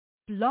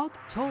Blog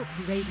Talk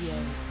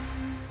Radio.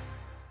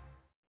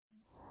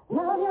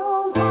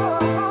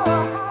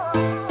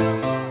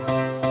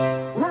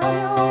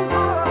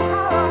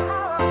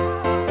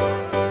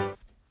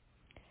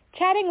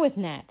 Chatting with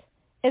Nat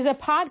is a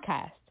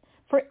podcast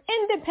for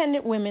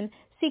independent women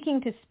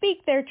seeking to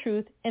speak their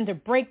truth and to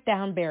break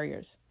down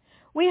barriers.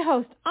 We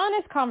host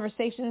honest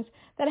conversations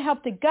that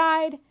help to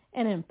guide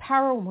and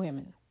empower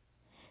women.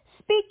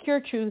 Speak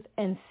your truth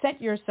and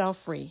set yourself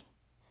free.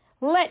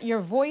 Let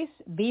your voice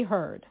be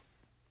heard.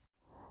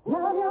 Hi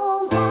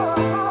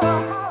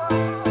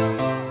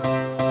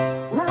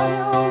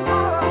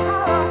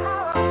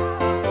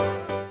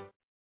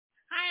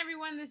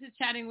everyone, this is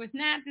Chatting with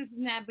Nat. This is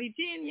Natalie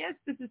G, and yes,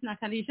 this is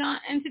Nathalie Jean.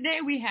 And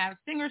today we have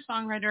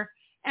singer-songwriter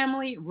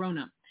Emily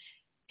Ronna.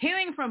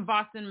 Hailing from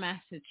Boston,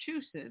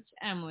 Massachusetts,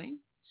 Emily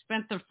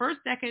spent the first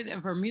decade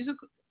of her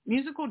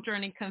musical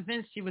journey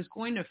convinced she was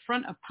going to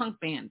front a punk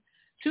band.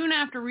 Soon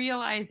after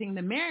realizing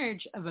the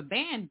marriage of a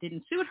band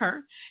didn't suit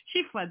her,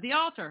 she fled the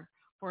altar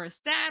for a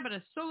stab at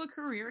a solo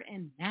career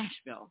in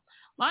Nashville.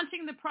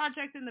 Launching the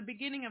project in the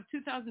beginning of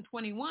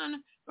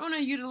 2021,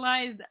 Ronna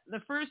utilized the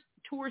first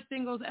tour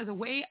singles as a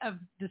way of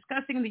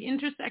discussing the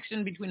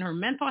intersection between her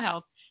mental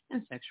health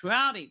and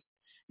sexuality.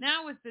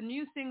 Now with the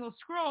new single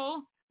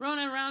Scroll,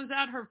 Ronna rounds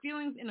out her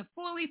feelings in a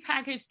fully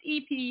packaged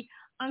EP,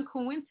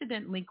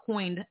 uncoincidentally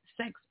coined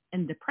Sex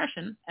and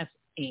Depression,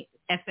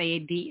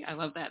 SAD, I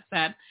love that,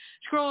 sad.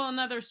 Scroll,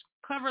 another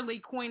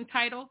cleverly coined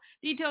title,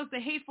 details the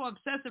hateful,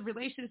 obsessive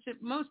relationship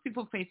most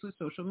people face with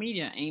social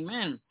media.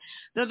 Amen.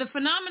 Though the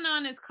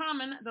phenomenon is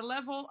common, the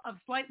level of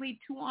slightly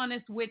too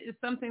honest wit is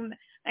something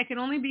that can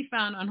only be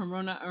found on her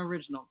Ronna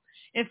original.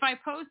 If I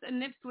post a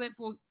nip slip,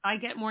 will I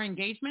get more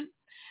engagement?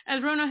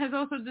 As Ronna has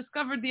also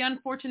discovered, the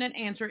unfortunate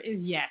answer is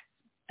yes.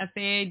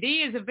 SAD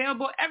is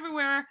available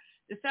everywhere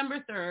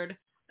December 3rd.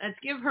 Let's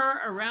give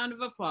her a round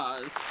of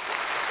applause.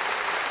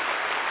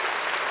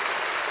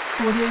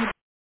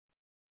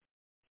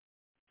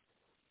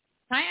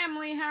 Hi,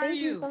 Emily. How are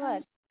you? Thank you so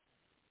much.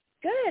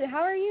 Good.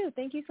 How are you?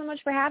 Thank you so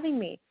much for having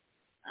me.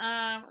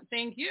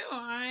 Thank you.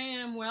 I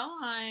am well.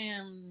 I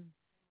am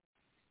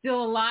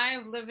still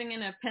alive, living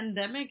in a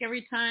pandemic.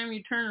 Every time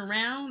you turn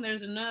around,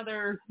 there's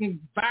another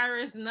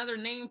virus, another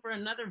name for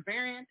another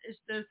variant. It's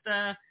just,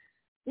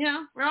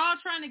 we're all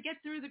trying to get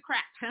through the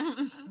crap.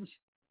 It's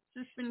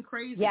just been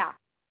crazy. Yeah.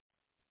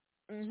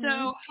 Mm-hmm.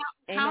 So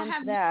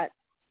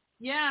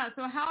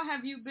how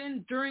have you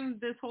been during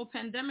this whole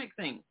pandemic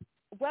thing?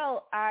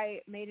 Well, I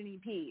made an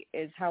EP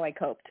is how I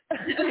coped.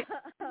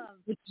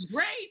 Which is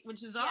great,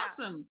 which is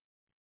awesome.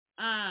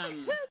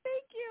 Thank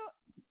you.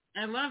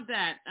 I love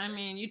that. I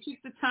mean, you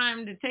took the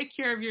time to take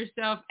care of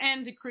yourself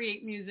and to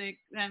create music.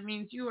 That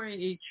means you are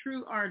a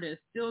true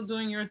artist, still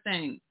doing your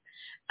thing.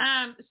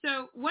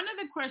 So one of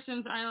the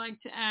questions I like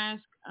to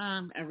ask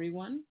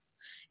everyone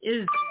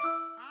is,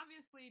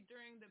 obviously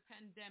during the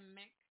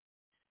pandemic,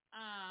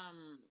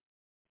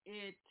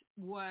 it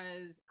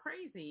was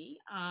crazy.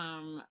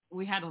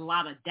 We had a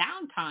lot of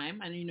downtime,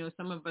 and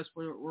some of us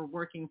were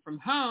working from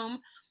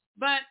home,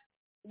 but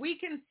we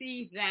can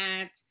see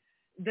that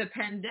the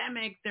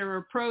pandemic, there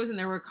were pros and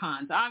there were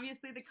cons.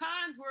 Obviously, the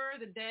cons were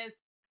the deaths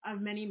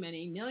of many,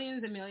 many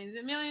millions and millions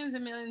and millions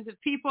and millions of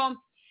people.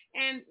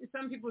 And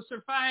some people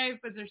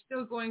survived, but they're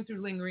still going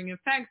through lingering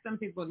effects. Some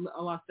people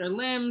lost their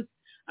limbs.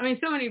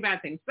 So many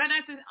bad things. But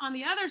on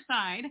the other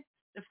side,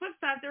 the flip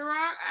side, there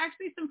are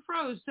actually some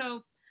pros.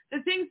 So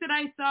the things that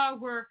I saw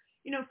were,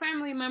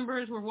 family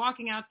members were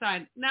walking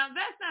outside. Now,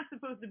 that's not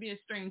supposed to be a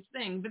strange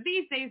thing, but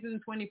these days in the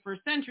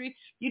 21st century,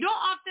 you don't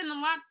often,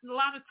 a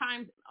lot of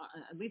times,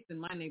 at least in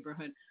my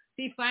neighborhood,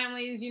 see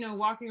families,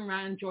 walking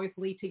around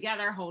joyfully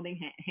together, holding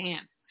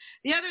hands.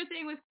 The other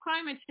thing was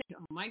climate change.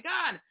 Oh, my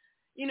God.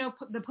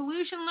 The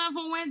pollution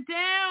level went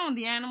down.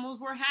 The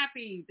animals were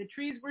happy. The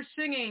trees were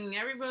singing.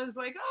 Everybody was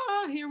like,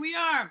 oh, here we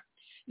are.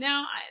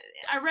 Now,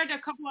 I read a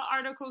couple of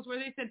articles where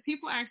they said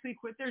people actually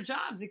quit their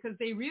jobs because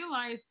they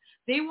realized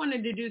they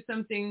wanted to do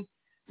something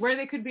where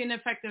they could be an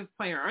effective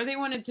player, or they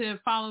wanted to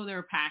follow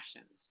their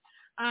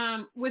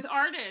passions. With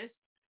artists,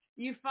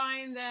 you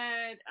find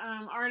that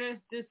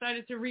artists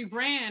decided to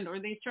rebrand, or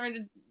they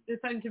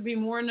decided to be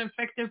more an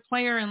effective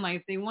player in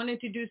life. They wanted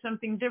to do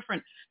something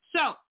different.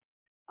 So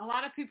a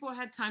lot of people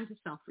had time to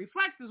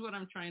self-reflect is what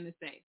I'm trying to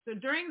say. So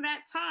during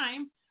that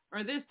time,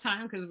 or this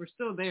time, because we're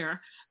still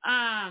there,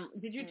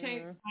 did you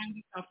take time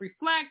to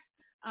self-reflect?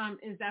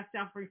 Is that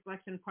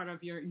self-reflection part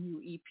of your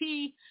new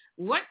EP?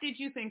 What did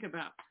you think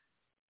about?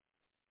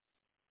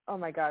 Oh,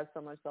 my God,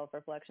 so much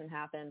self-reflection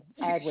happened.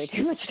 I had way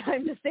too much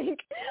time to think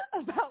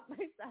about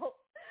myself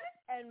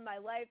and my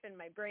life and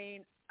my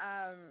brain.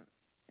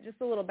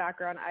 Just a little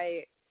background.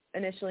 I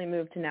initially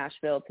moved to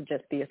Nashville to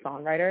just be a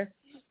songwriter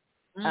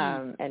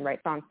and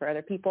write songs for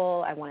other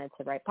people. I wanted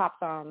to write pop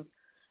songs.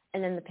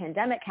 And then the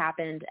pandemic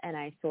happened, and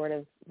I sort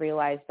of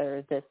realized there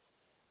was this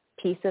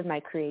piece of my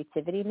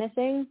creativity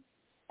missing.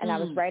 And I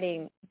was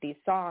writing these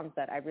songs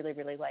that I really,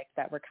 really liked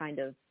that were kind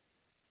of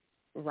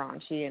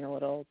raunchy and a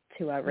little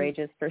too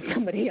outrageous for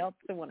somebody else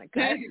to want to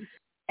cut.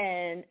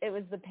 And it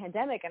was the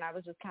pandemic, and I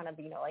was just kind of,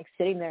 like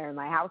sitting there in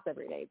my house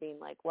every day being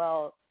like,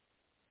 well,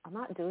 I'm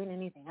not doing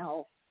anything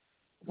else.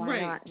 Why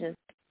not just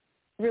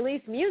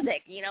release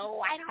music?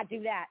 Why not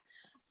do that?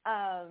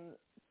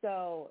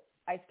 So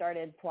I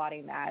started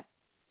plotting that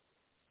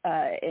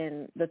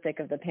in the thick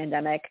of the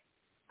pandemic,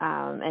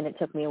 and it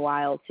took me a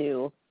while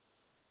to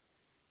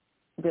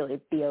really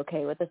be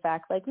okay with the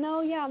fact, like,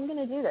 no, yeah, I'm going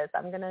to do this.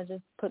 I'm going to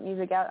just put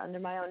music out under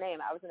my own name.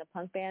 I was in a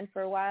punk band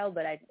for a while,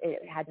 but it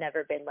had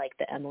never been like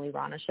the Emily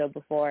Ronna show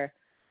before.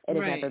 It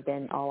had never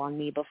been all on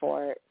me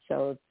before.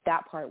 So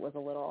that part was a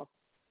little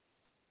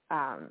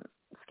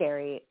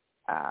scary.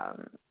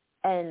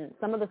 And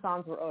some of the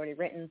songs were already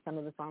written. Some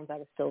of the songs I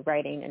was still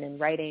writing. And in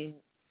writing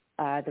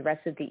the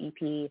rest of the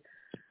EP,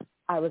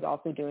 I was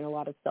also doing a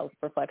lot of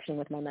self-reflection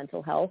with my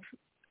mental health.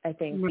 I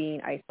think being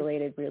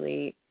isolated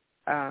really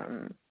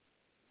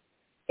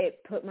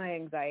it put my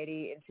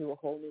anxiety into a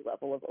whole new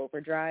level of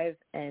overdrive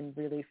and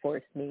really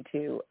forced me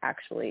to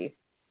actually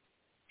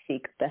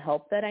seek the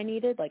help that I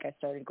needed. Like, I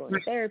started going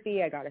to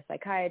therapy. I got a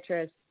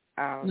psychiatrist.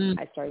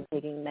 I started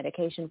taking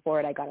medication for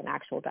it. I got an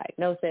actual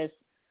diagnosis.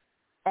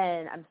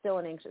 And I'm still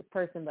an anxious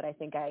person, but I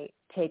think I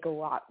take a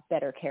lot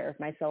better care of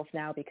myself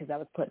now because I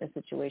was put in a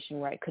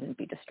situation where I couldn't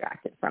be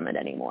distracted from it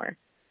anymore.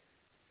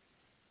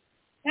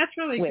 That's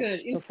really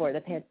good. Before the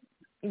pandemic,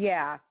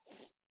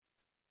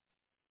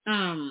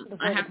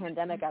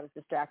 I was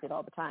distracted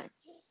all the time.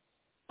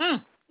 I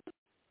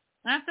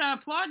have to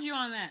applaud you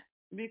on that,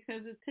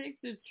 because it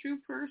takes a true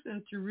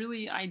person to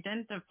really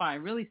identify,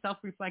 really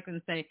self-reflect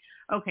and say,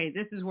 okay,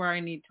 this is where I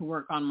need to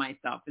work on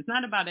myself. It's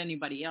not about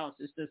anybody else.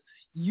 It's just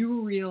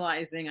you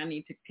realizing I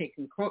need to take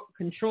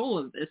control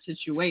of this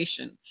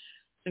situation.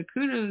 So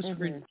kudos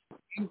for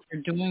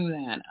doing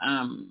that,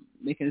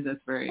 because that's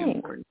very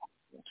important.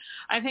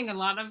 I think a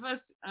lot of us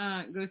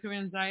go through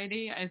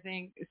anxiety. I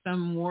think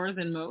some more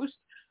than most,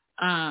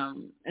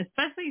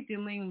 especially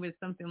dealing with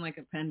something like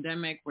a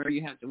pandemic where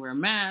you have to wear a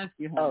mask.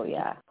 You have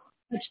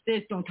touch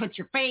this, don't touch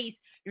your face.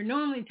 You're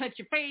normally touch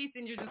your face,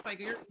 and you're just like,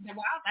 well,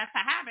 that's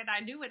a habit. I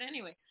do it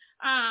anyway.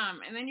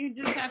 And then you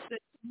just have to,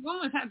 you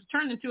almost have to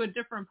turn into a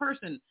different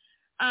person.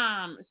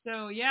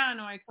 So yeah,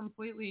 no, I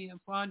completely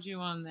applaud you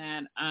on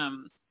that.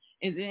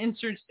 It's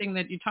interesting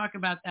that you talk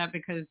about that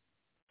because,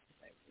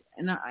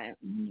 when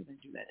did I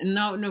do that? In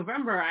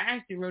November, I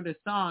actually wrote a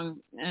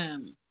song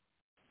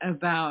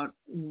about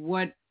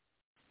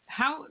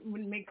how it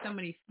would make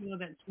somebody feel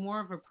that's more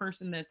of a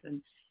person that's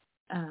an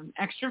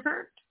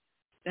extrovert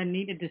that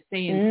needed to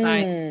stay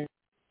inside the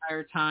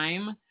entire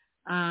time,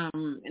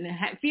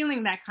 and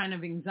feeling that kind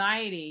of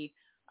anxiety.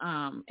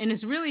 And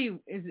it's really,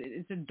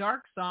 it's a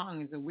dark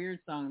song. It's a weird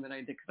song that I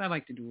did because I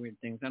like to do weird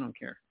things. I don't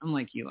care. I'm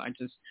like you. I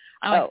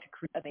like to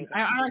create.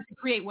 I like to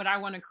create what I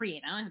want to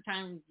create. I don't have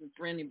time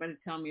for anybody to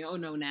tell me, oh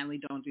no, Natalie,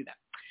 don't do that.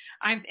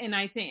 I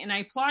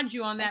applaud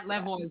you on that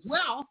level as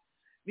well,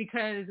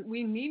 because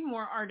we need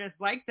more artists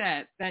like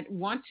that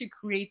want to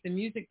create the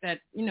music that,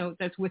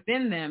 that's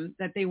within them,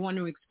 that they want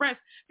to express,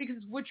 because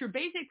what you're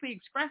basically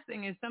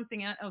expressing is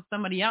something else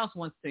somebody else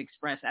wants to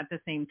express at the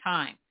same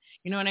time.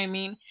 You know what I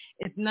mean?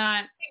 It's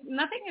not,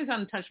 nothing is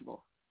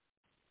untouchable.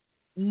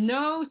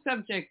 No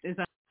subject is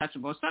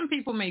untouchable. Some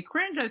people may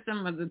cringe at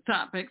some of the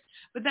topics,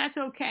 but that's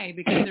okay,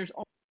 because there's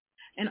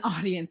an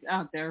audience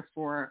out there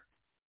for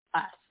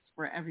us,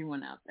 for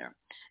everyone out there.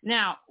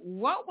 Now,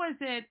 what was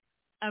it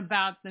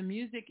about the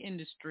music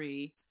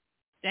industry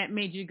that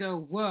made you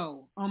go,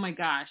 whoa, oh my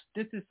gosh,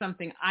 this is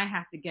something I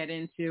have to get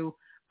into?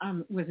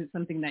 Was it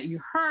something that you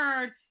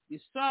heard, you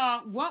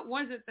saw? What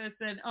was it that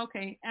said,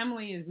 okay,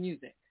 Emily is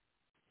music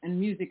and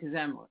music is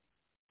Emily?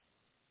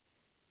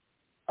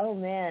 Oh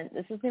man,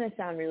 this is going to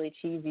sound really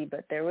cheesy,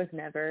 but there was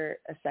never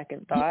a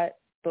second thought.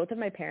 Both of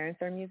my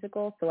parents are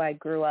musical, so I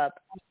grew up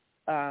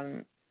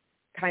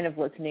kind of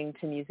listening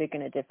to music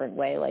in a different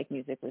way. Like,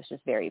 music was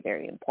just very,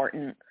 very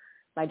important.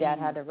 My dad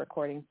had a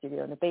recording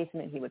studio in the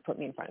basement. He would put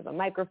me in front of a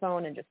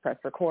microphone and just press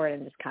record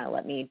and just kind of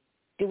let me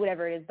do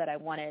whatever it is that I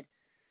wanted.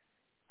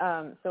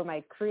 So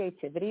my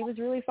creativity was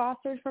really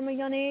fostered from a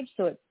young age.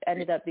 So it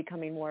ended up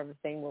becoming more of a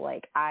thing where,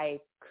 like, I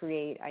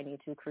need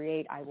to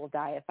create. I will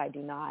die if I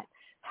do not.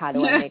 How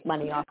do I make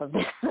money off of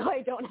this so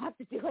I don't have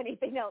to do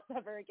anything else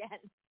ever again?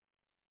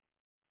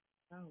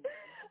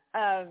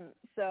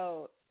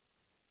 So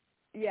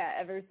yeah,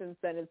 ever since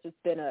then, it's just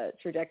been a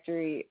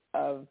trajectory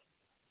of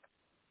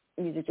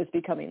music just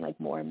becoming like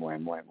more and more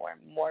and more and more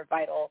and more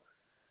vital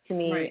to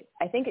me. Right.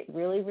 I think it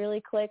really,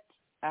 really clicked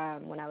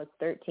when I was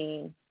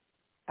 13.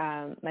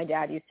 My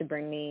dad used to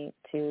bring me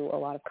to a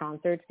lot of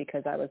concerts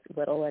because I was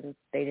little and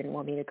they didn't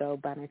want me to go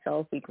by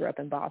myself. We grew up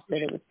in Boston.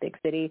 It was a big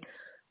city.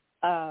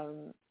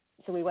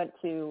 So we went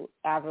to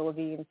Avril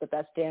Lavigne's The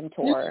Best Damn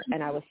Tour,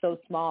 and I was so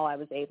small I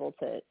was able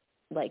to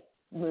like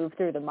move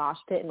through the mosh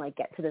pit and like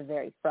get to the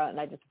very front, and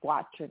I just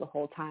watched her the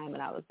whole time,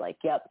 and I was like,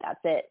 yep, that's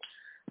it.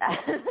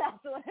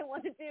 That's what I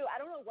want to do. I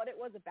don't know what it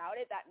was about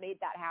it that made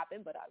that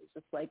happen, but I was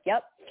just like,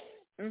 yep.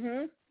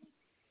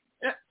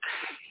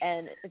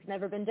 And it's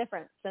never been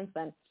different since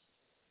then.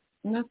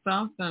 That's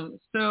awesome.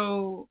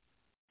 So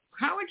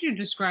how would you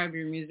describe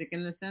your music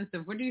in the sense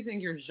of what do you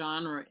think your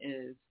genre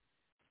is?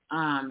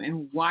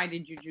 And why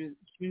did you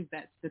choose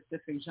that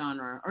specific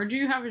genre? Or do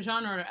you have a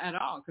genre at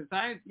all? Because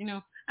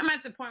I'm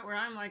at the point where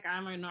I'm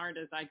an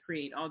artist. I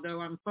create.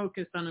 Although I'm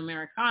focused on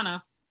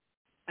Americana,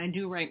 I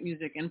do write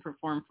music and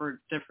perform for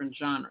different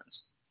genres.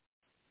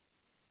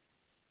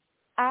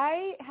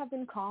 I have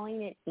been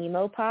calling it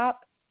emo pop.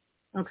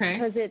 Okay.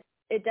 Because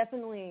it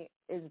definitely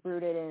is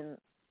rooted in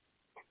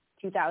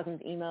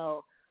 2000s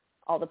emo,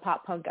 all the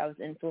pop punk I was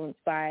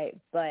influenced by,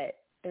 but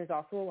there's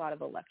also a lot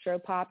of electro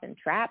pop and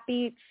trap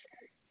beats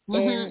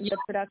in the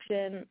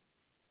production.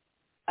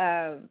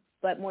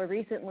 But more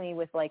recently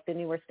with like the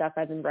newer stuff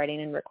I've been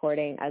writing and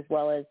recording, as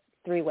well as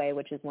Three Way,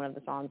 which is one of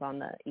the songs on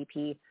the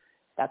EP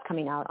that's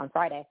coming out on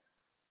Friday.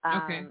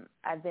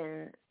 I've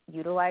been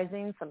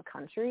utilizing some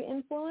country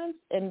influence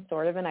in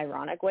sort of an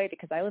ironic way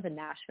because I live in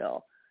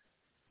Nashville.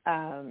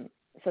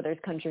 So there's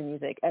country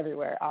music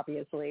everywhere,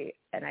 obviously.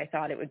 And I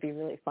thought it would be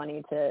really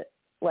funny to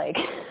like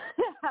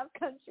have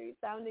country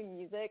sounding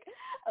music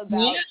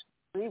about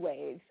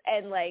freeways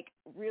and like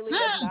really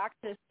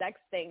obnoxious sex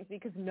things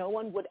because no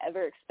one would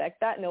ever expect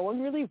that. No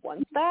one really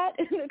wants that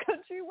in the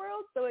country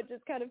world. So it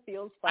just kind of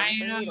feels fun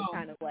for me to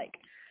kind of like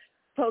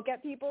poke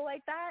at people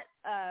like that.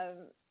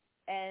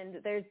 And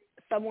there's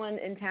someone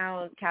in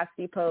town,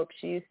 Cassidy Pope.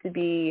 She used to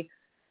be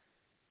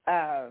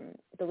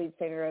the lead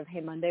singer of Hey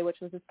Monday, which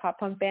was this pop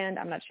punk band.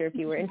 I'm not sure if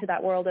you were into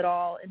that world at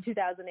all in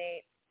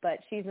 2008, but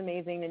she's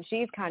amazing. And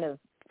she's kind of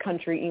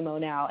country emo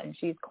now. And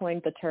she's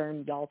coined the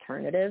term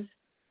y'alternative,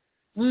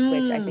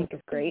 which I think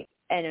is great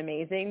and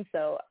amazing.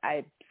 So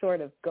I'm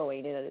sort of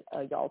going in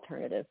a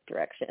y'alternative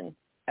direction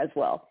as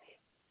well.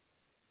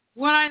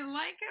 What I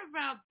like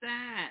about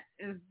that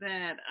is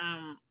that,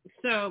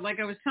 so like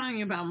I was telling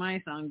you about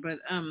my song, but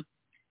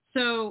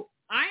so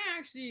I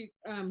actually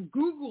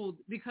Googled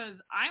because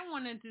I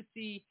wanted to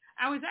see,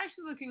 I was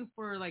actually looking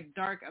for like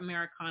dark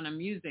Americana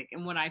music.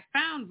 And what I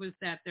found was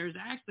that there's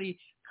actually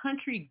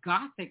country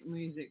gothic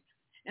music.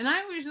 And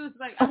I was just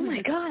like, oh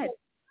my God.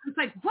 It's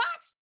like, what?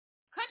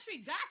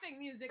 Country gothic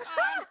music? Oh,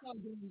 I'm so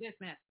doing this,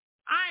 man.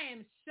 I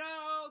am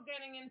so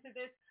getting into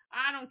this.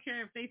 I don't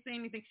care if they say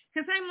anything.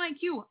 Because I'm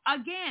like you.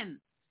 Again,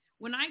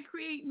 when I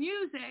create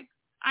music,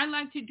 I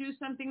like to do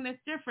something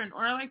that's different.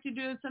 Or I like to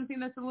do something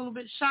that's a little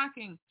bit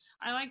shocking.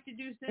 I like to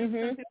do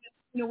something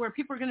that, where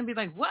people are going to be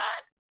like, what?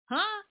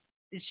 Huh?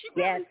 Did she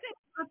really say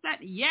about that?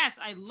 Yes,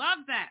 I love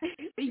that.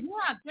 But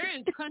yeah, there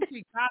is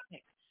country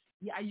gothic.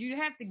 Yeah, you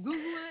have to Google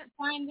it,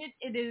 find it.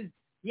 It is,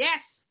 yes,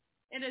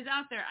 it is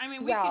out there. I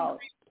mean, we can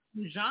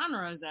create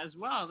genres as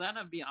well.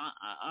 That'll be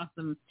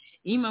awesome.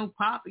 Emo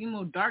pop,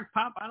 emo dark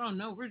pop. I don't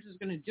know. We're just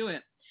going to do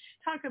it.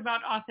 Talk about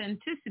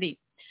authenticity.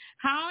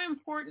 How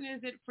important is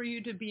it for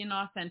you to be an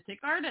authentic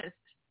artist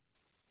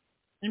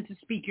and to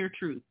speak your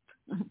truth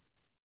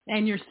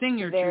and sing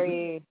your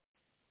truth?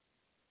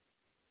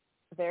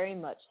 Very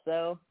much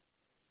so.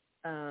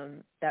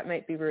 That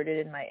might be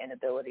rooted in my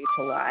inability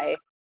to lie.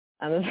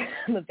 I'm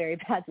a very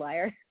bad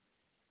liar.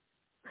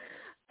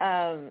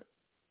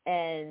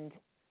 And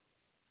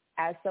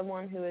as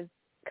someone who has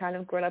kind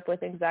of grown up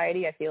with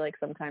anxiety, I feel like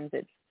sometimes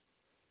it's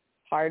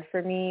hard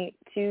for me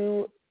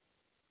to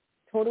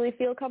totally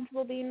feel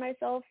comfortable being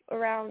myself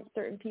around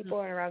certain people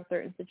and around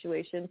certain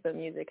situations. So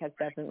music has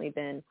definitely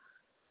been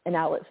an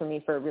outlet for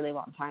me for a really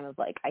long time of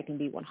like, I can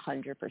be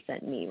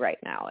 100% me right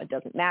now. It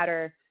doesn't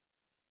matter.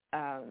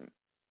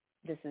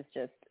 This is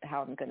just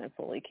how I'm going to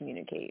fully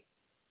communicate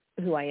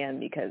who I am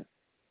because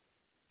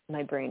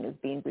my brain is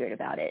being weird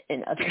about it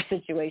in other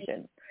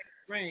situations.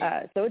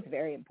 Right. So it's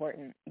very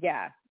important.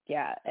 Yeah.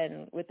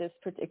 And with this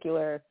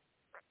particular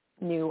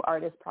new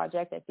artist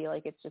project, I feel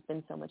like it's just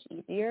been so much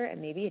easier.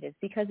 And maybe it is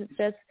because it's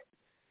just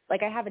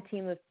like I have a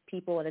team of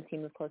people and a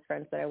team of close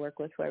friends that I work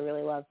with who I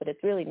really love, but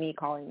it's really me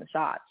calling the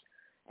shots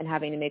and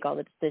having to make all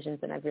the decisions.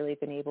 And I've really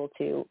been able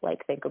to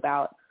like think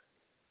about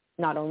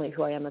not only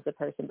who I am as a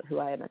person, but who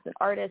I am as an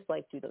artist.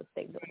 Like, do those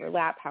things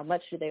overlap? How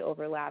much do they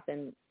overlap?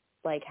 And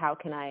like, how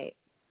can I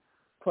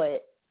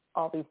put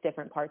all these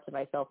different parts of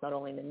myself, not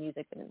only in the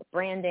music, but in the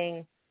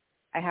branding?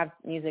 I have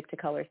music to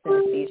color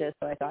synesthesia,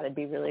 so I thought it'd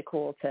be really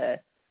cool to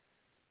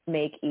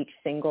make each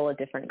single a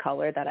different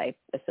color that I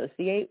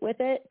associate with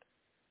it.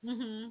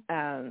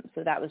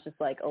 So that was just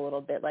like a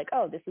little bit like,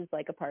 oh, this is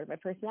like a part of my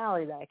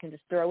personality that I can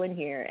just throw in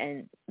here,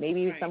 and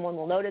maybe someone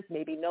will notice,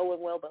 maybe no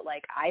one will, but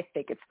like I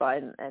think it's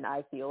fun, and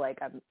I feel like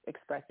I'm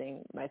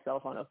expressing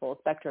myself on a full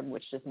spectrum,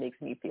 which just makes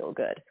me feel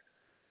good,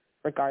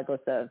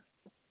 regardless of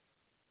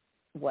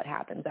what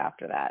happens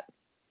after that.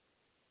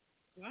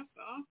 That's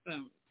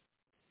awesome.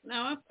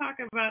 Now let's talk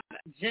about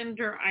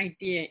gender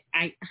identity.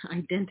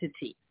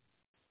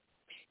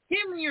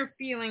 Give me your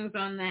feelings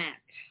on that.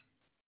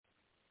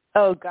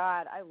 Oh,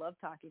 God, I love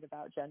talking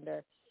about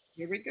gender.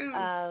 Here we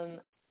go.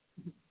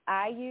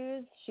 I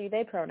use she,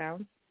 they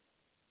pronouns,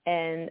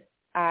 and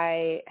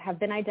I have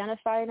been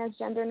identifying as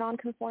gender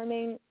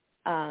nonconforming.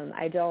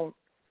 I don't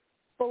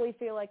fully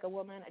feel like a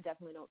woman. I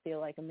definitely don't feel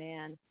like a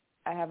man.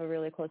 I have a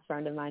really close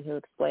friend of mine who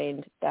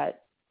explained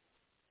that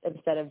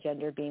instead of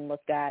gender being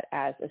looked at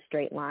as a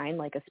straight line,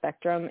 like a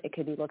spectrum, it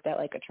could be looked at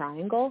like a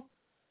triangle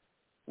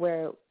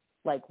where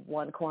like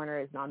one corner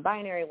is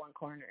non-binary, one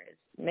corner is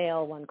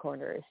male, one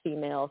corner is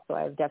female. So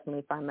I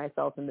definitely find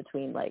myself in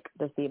between like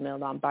the female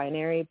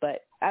non-binary.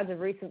 But as of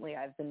recently,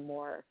 I've been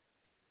more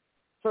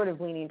sort of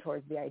leaning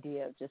towards the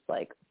idea of just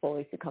like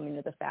fully succumbing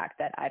to the fact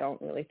that I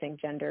don't really think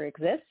gender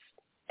exists.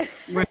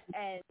 Right.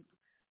 And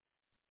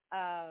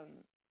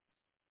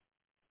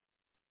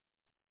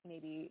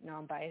maybe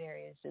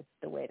non-binary is just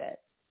the way that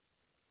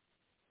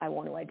I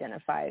want to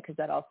identify, because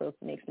that also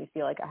makes me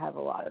feel like I have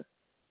a lot of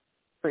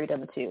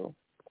freedom to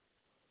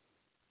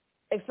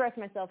express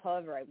myself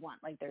however I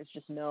want. Like there's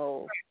just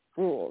no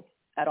rules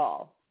at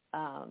all.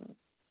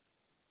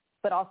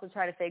 But also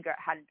try to figure out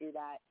how to do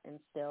that and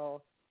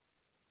still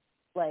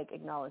like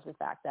acknowledge the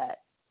fact that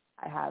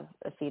I have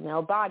a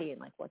female body and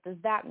like, what does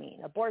that mean?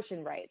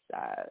 Abortion rights,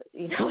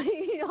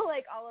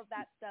 like all of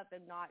that stuff,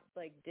 and not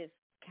like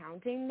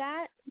discounting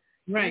that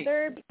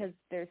either, because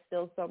there's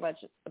still so much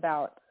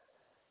about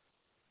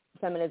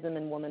feminism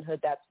and womanhood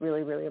that's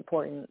really, really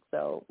important.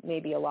 So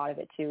maybe a lot of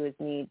it too is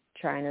me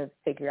trying to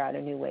figure out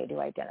a new way to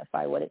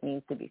identify what it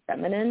means to be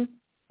feminine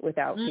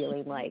without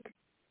feeling like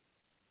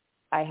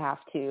I have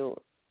to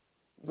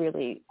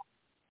really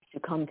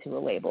succumb to a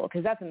label,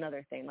 because that's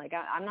another thing. Like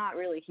I'm not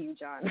really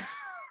huge on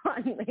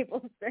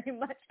labels very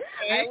much.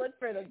 I look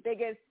for the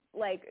biggest,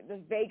 like the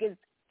vaguest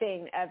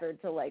thing ever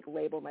to like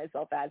label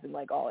myself as in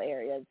like all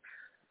areas.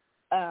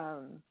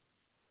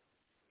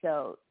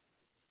 So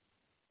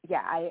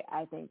yeah,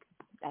 I think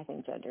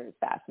gender is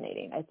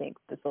fascinating. I think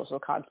the social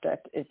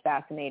construct is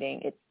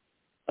fascinating. It's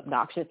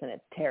obnoxious and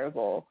it's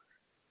terrible,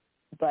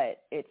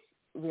 but it's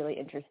really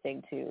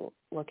interesting to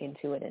look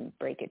into it and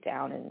break it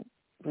down and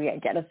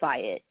re-identify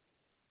it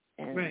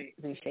and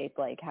reshape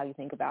like how you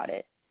think about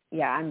it.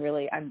 Yeah, I'm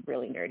really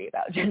nerdy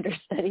about gender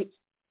studies.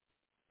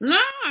 No,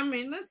 I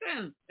mean,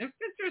 listen, if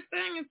it's your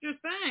thing, it's your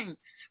thing. Let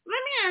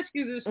me ask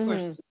you this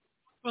question.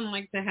 I would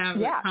like to have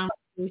a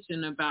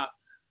conversation about,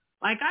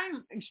 like,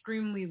 I'm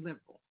extremely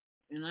liberal.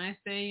 And I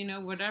say,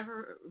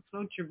 whatever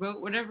floats your boat,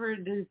 whatever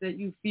it is that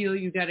you feel,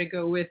 you got to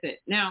go with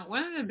it. Now,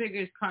 one of the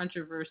biggest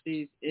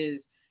controversies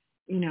is,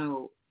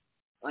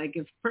 like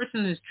if a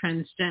person is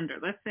transgender,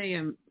 let's say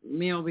a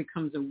male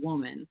becomes a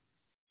woman,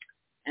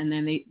 and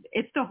then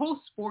it's the whole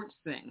sports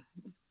thing.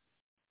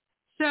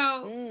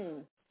 So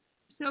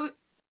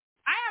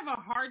I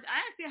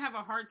actually have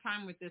a hard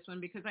time with this one,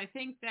 because I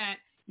think that,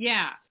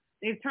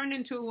 they've turned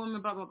into a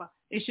woman, blah, blah, blah.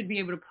 They should be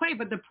able to play.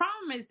 But the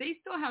problem is they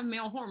still have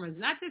male hormones.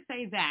 Not to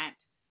say that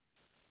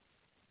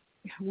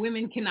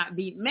women cannot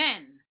beat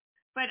men,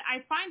 but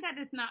I find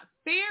that it's not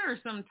fair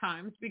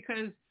sometimes,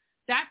 because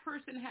that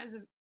person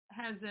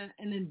has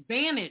an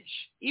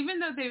advantage. Even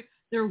though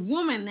they're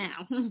woman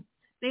now,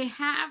 they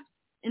have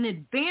an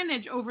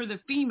advantage over the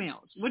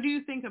females. What do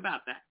you think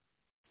about that?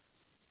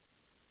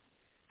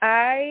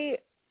 I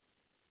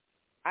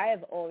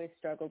have always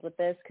struggled with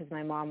this, because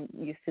my mom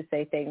used to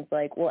say things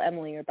like, well,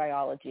 Emily, your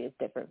biology is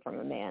different from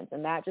a man's.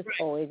 And that just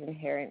always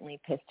inherently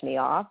pissed me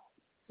off.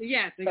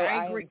 Yes, so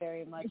I agree. I am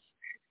very much,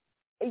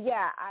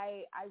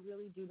 I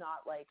really do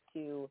not like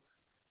to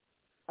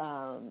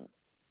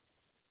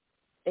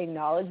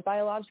acknowledge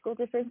biological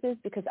differences,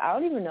 because I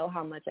don't even know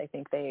how much I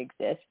think they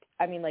exist.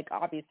 I mean, like,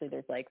 obviously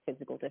there's like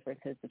physical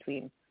differences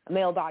between a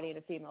male body and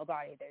a female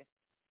body. There's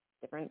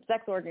different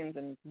sex organs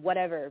and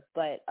whatever.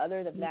 But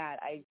other than that,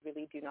 I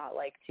really do not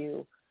like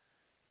to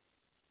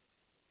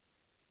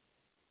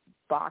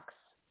box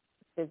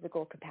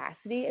physical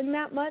capacity in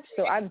that much.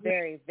 So I'm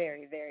very,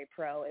 very, very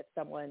pro if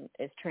someone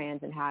is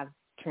trans and have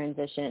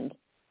transitioned.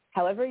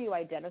 However you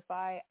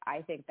identify,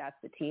 I think that's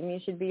the team you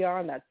should be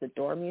on. That's the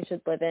dorm you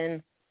should live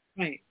in.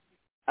 Right.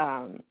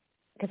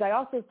 Because I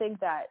also think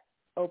that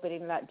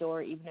opening that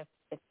door, even if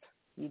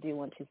you do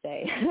want to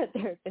say that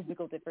there are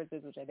physical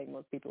differences, which I think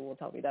most people will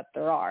tell me that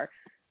there are,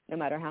 no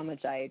matter how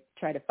much I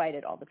try to fight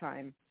it all the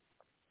time,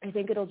 I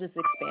think it'll just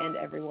expand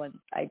everyone's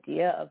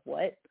idea of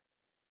what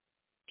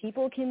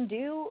people can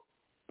do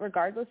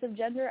regardless of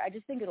gender. I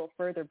just think it'll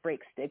further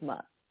break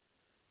stigma.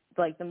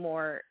 Like, the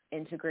more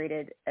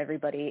integrated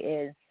everybody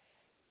is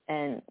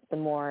and the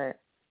more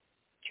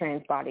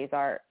trans bodies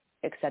are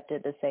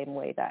accepted the same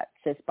way that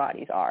cis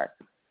bodies are.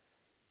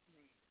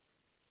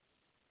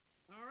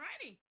 All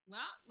righty. Well,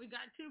 we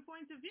got 2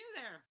 points of view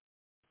there.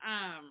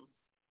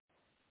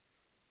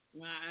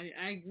 Well,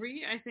 I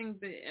agree. I think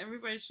that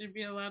everybody should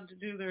be allowed to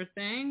do their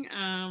thing.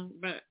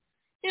 But,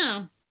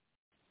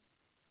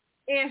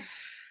 if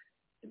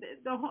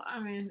the whole,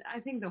 I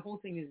think the whole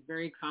thing is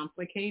very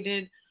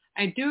complicated.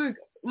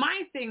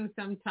 My thing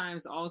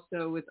sometimes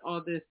also with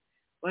all this,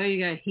 well,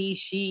 you got he,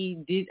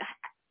 she, did,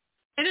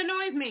 it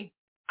annoys me.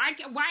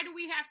 Why do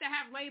we have to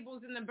have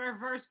labels in the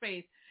verse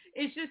space?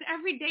 It's just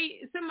every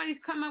day somebody's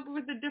come up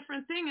with a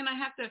different thing, and I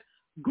have to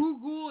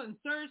Google and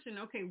search, and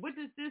okay, what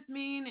does this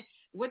mean?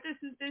 What does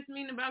this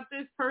mean about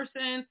this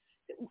person?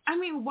 I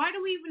mean, why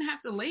do we even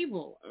have to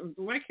label?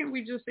 Why can't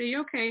we just say,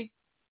 okay,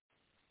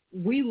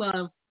 we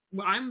love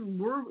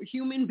we're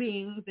human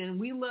beings and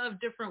we love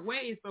different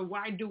ways, but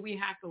why do we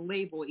have to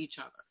label each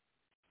other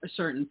a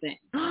certain thing?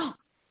 I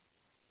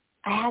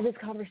had this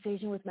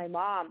conversation with my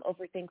mom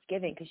over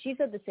Thanksgiving because she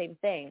said the same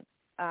thing.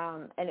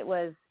 And it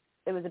was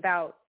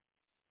about,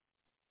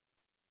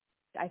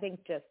 I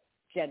think, just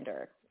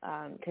gender,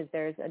 because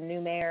there's a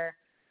new mayor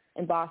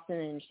in Boston,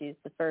 and she's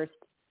the first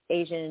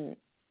Asian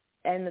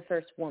and the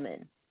first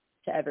woman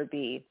to ever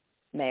be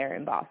mayor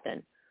in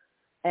Boston.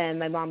 And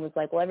my mom was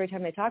like, well, every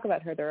time they talk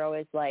about her, they're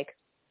always like,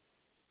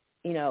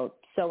 you know,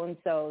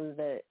 so-and-so,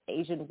 the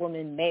Asian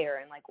woman mayor,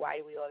 and like, why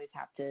do we always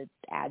have to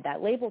add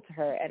that label to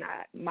her? And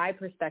my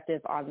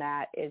perspective on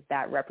that is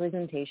that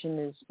representation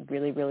is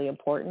really, really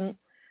important.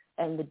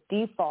 And the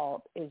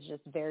default is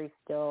just very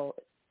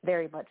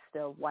much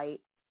still white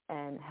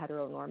and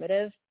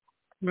heteronormative.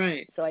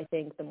 Right. So I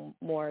think the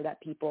more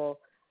that people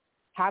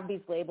have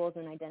these labels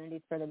and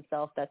identities for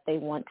themselves that they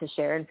want to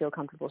share and feel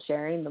comfortable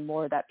sharing, the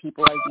more that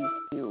people are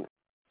used to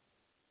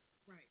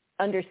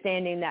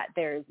understanding that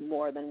there's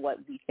more than what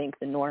we think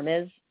the norm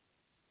is.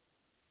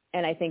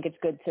 And I think it's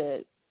good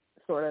to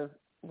sort of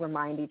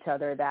remind each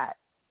other that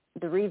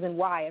the reason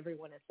why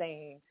everyone is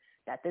saying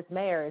that this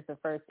mayor is the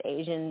first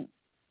Asian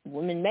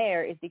woman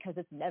mayor is because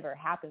it's never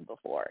happened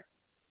before,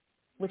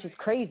 which is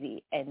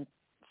crazy and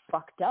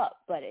fucked up,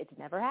 but it's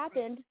never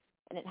happened,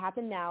 and it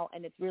happened now,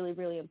 and it's really,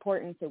 really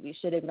important. So we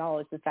should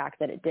acknowledge the fact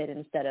that it did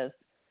instead of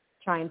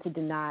trying to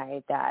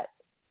deny that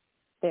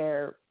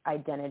their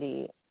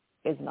identity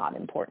is not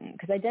important,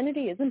 because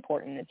identity is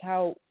important. It's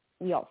how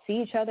we all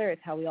see each other.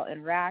 It's how we all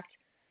interact.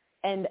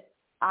 And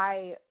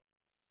I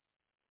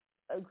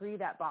agree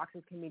that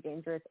boxes can be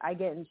dangerous. I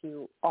get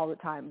into all the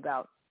time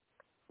about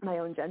my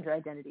own gender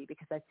identity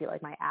because I feel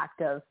like my act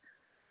of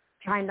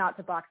trying not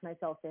to box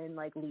myself in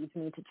like leads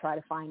me to try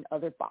to find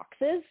other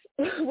boxes,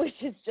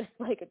 which is just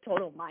like a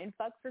total mind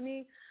fuck for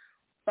me.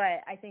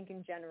 But I think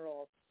in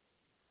general,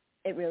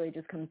 it really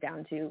just comes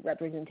down to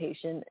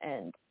representation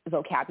and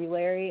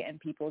vocabulary and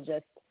people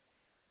just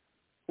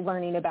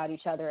learning about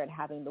each other and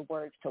having the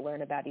words to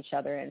learn about each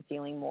other and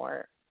feeling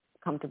more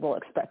comfortable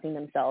expressing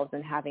themselves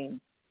and having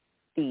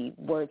the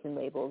words and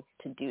labels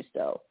to do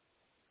so.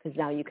 Because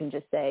now you can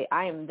just say,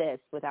 I am this,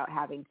 without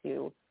having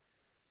to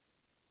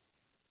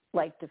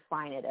like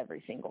define it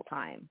every single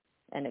time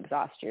and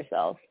exhaust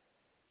yourself.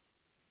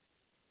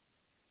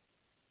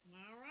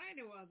 All right.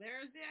 Well,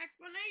 there's the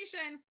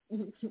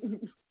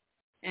explanation.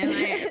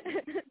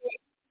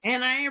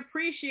 and I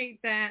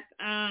appreciate that.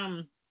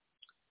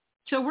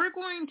 So we're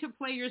going to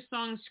play your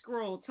song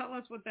Scroll. Tell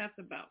us what that's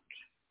about.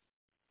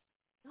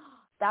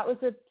 That was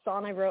a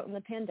song I wrote in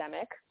the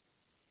pandemic.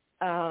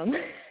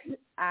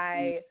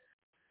 I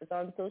was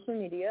on social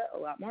media a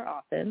lot more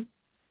often,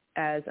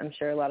 as I'm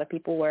sure a lot of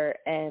people were,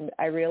 and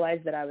I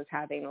realized that I was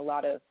having a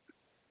lot of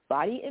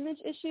body image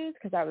issues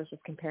because I was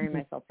just comparing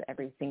myself to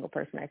every single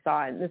person I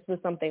saw, and this was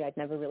something I'd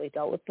never really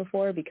dealt with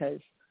before because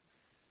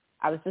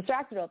I was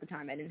distracted all the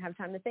time. I didn't have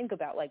time to think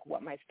about like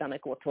what my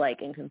stomach looked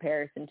like in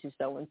comparison to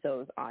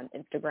so-and-so's on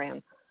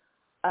Instagram.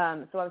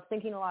 So I was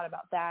thinking a lot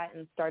about that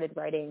and started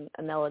writing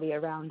a melody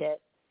around it.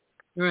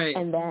 Right.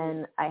 And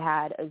then I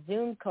had a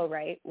Zoom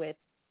co-write with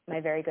my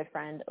very good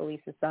friend,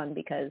 Elisa's son,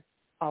 because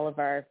all of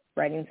our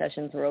writing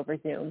sessions were over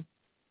Zoom.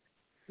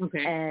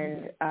 Okay.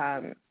 And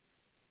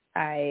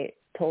I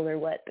told her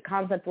what the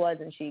concept was,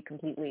 and she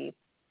completely,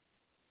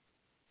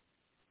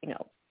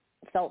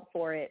 felt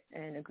for it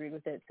and agreed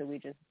with it. So we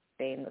just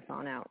banged the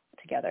song out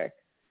together.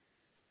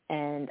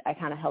 And I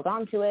kind of held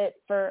on to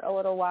it for a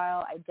little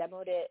while. I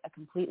demoed it a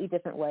completely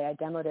different way. I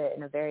demoed it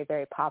in a very,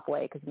 very pop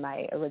way because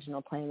my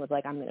original plan was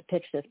like, I'm going to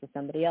pitch this to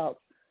somebody else.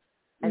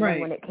 And then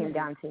when it came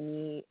down to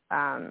me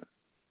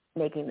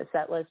making the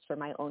set list for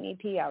my own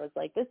EP, I was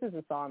like, this is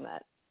a song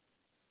that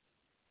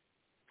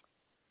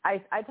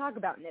I talk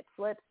about nip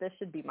slips. This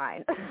should be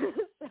mine.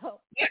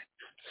 So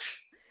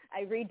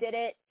I redid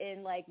it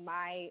in like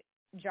my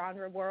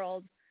genre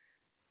world,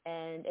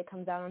 and it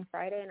comes out on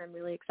Friday, and I'm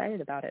really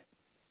excited about it.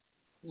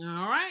 All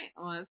right,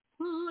 let's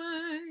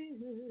play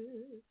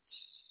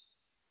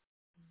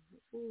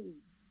it.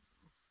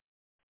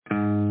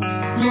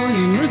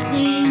 Morning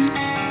routine,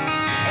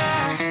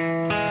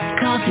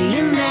 coffee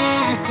and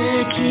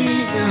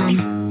masochism,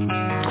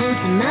 close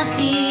to my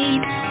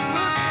feet.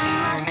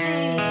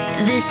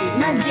 This is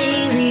my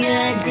daily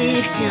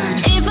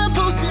addiction. If I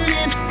post a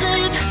lip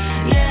slip,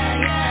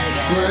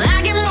 well,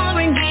 I get more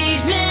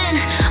engagement.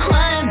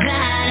 What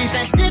about if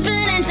I slip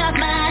it and top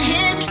my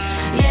hips?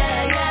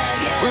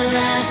 Well, I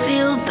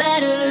feel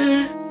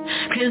better,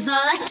 'cause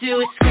all I do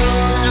is scroll,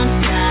 I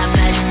don't stop.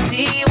 I just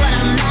see what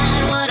I'm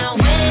not, what I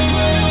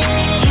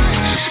waste.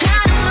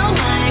 I don't know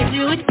why I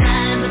do it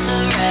time, but the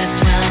rest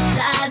while I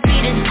side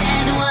beat it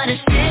dead, what a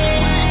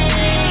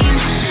shame.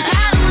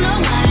 I don't know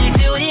why I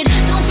do it,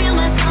 don't feel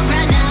myself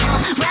right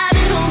now.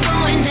 Rabbit hole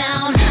going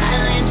down,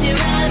 I land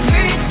here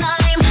every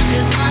time.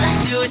 'Cause all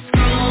I do is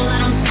scroll,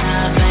 I don't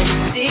stop. I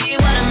just see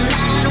what I'm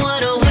not,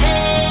 what a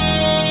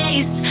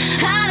waste.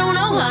 I don't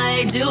know why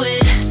I do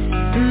it.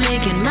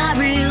 Making my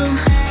real,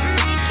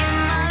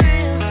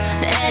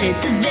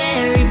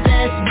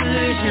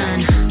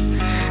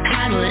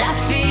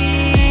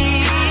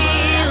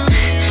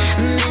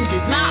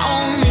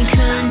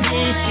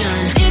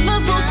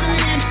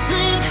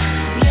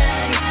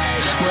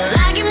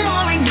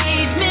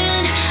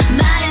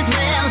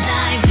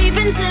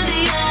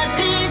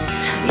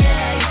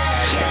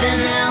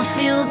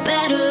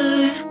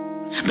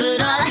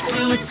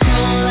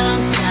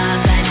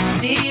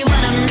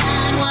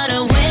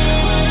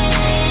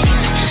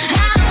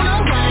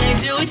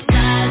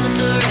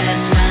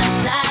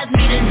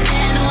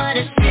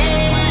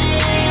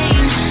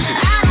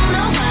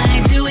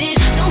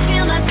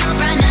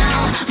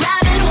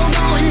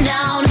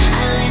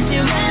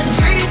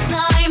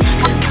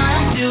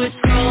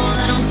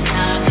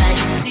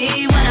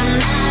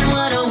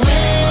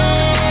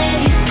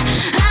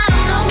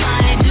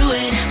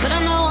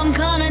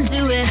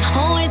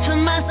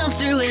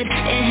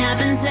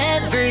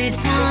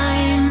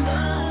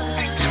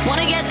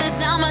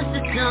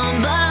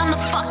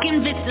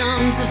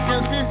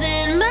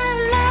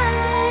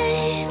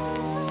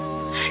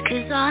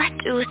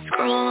 a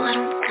scroll, I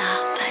don't stop.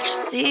 I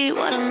just see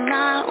what I'm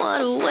not, what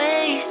a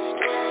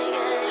waste.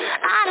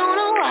 I don't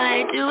know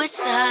why I do it,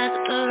 size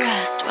of the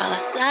rest. While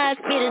I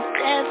size me to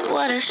death,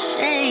 what a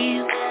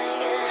shame.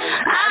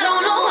 I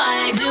don't know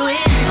why I do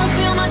it, don't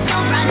feel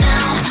myself right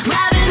now.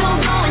 Rabbit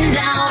hole going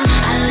down,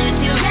 I live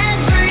till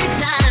every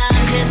time.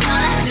 Cause all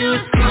I do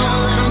is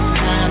scroll, I don't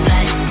stop.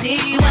 I just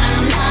see what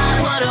I'm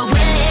not, what a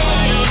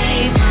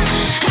waste.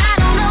 I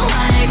don't know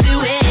why I do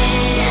it.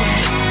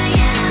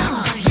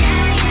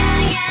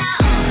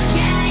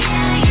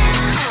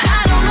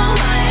 I don't know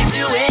why I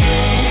do it.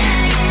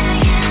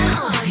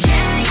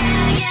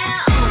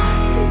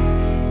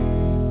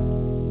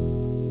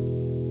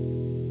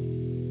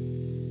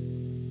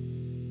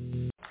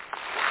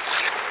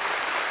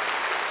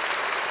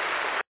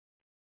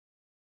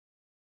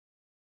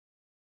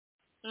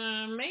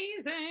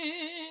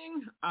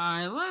 Amazing.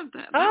 I love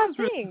that.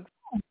 Thanks.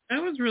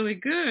 That was really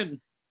good.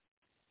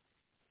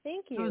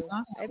 Thank That was you.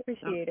 awesome. I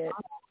appreciate it.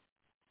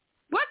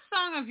 What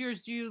song of yours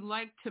do you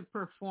like to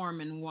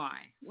perform and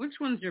why? Which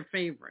one's your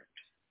favorite?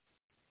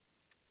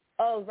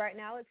 Oh, right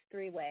now it's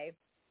Three-Way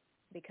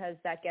because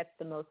that gets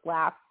the most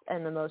laughs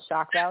and the most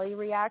shock value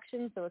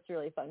reactions. So it's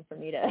really fun for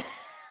me to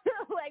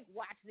like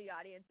watch the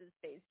audience's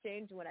face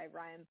change when I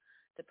rhyme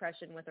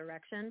depression with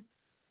erection.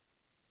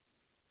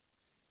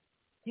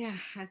 Yeah,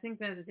 I think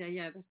that's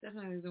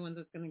definitely the one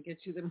that's going to get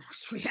you the most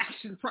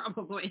reaction,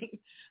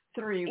 probably.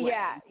 Three-Way.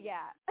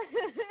 Yeah.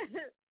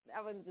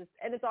 That one's just,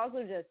 and it's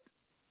also just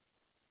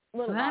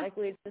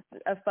melodically, it's just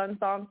a fun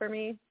song for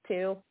me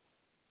too.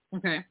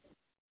 Okay.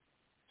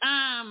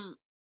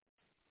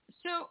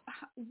 So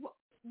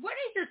what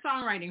is your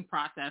songwriting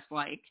process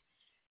like?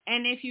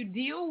 And if you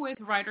deal with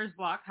writer's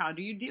block, how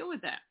do you deal with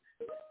that?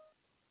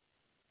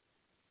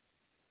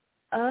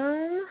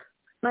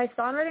 My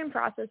songwriting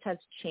process has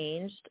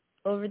changed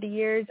over the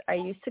years. I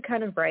used to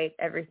kind of write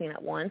everything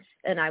at once,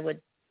 and I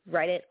would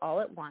write it all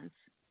at once,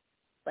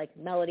 like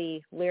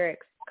melody,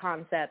 lyrics,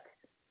 concept,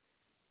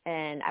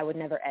 and I would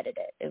never edit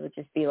it. It would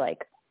just be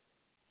like,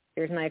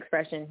 here's my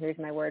expression, here's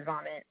my word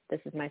vomit,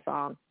 this is my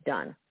song,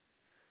 done.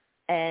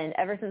 And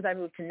ever since I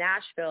moved to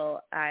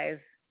Nashville, I've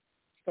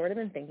sort of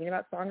been thinking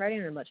about songwriting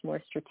in a much more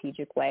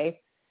strategic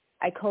way.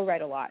 I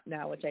co-write a lot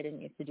now, which I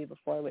didn't used to do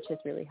before, which has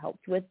really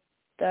helped with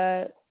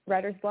the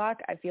writer's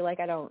block. I feel like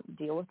I don't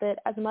deal with it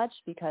as much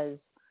because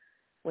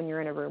when you're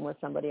in a room with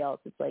somebody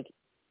else, it's like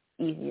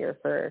easier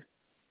for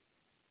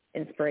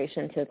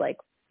inspiration to like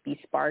be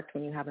sparked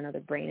when you have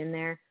another brain in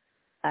there.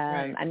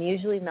 Right. I'm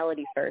usually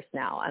melody first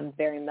now. I'm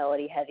very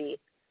melody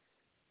heavy.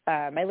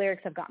 My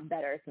lyrics have gotten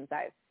better since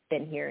I've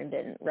been here and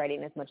been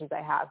writing as much as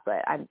I have,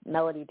 but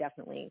melody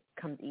definitely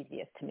comes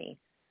easiest to me.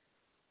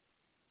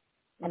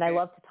 And I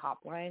love to top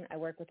line. I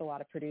work with a lot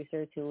of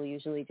producers who will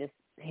usually just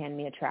hand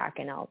me a track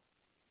and I'll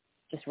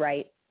just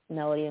write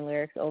melody and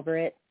lyrics over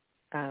it.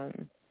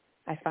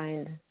 I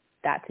find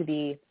that to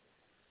be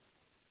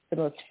the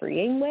most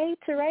freeing way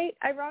to write,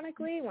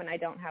 ironically, when I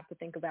don't have to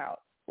think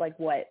about like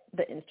what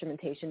the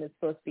instrumentation is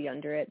supposed to be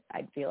under it.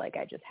 I feel like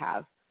I just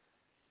have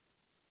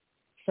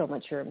so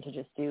much room to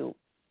just do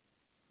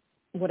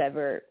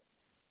whatever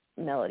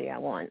melody I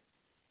want.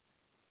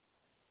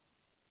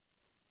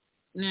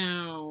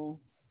 Now,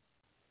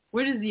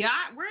 where is the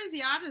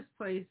oddest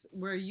place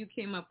where you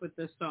came up with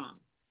this song?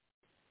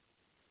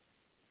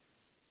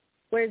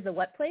 Where's the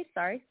what place?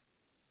 Sorry.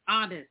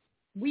 Oddest.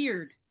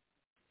 Weird.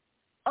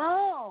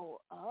 Oh.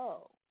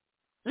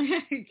 You're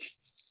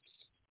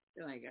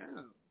like,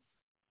 oh.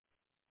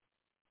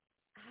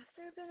 Has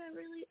there been a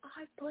really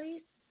odd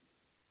place?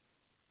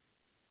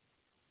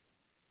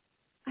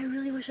 I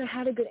really wish I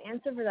had a good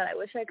answer for that. I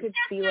wish I could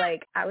be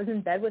like, I was in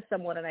bed with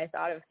someone and I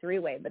thought of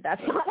Three-Way, but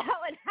that's not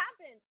how it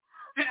happened.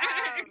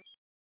 I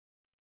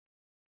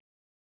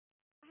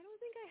don't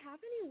think I have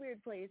any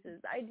weird places.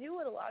 I do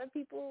what a lot of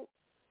people,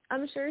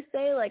 I'm sure,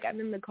 say, like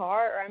I'm in the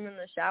car or I'm in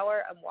the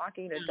shower, I'm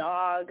walking the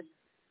dog.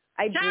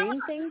 I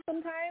dream things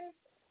sometimes.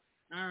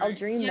 All right. I'll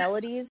dream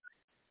melodies.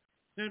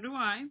 So do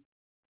I.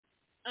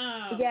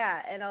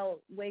 Yeah, and I'll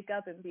wake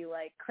up and be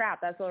like,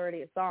 crap, that's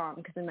already a song,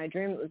 because in my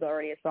dream it was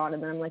already a song,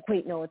 and then I'm like,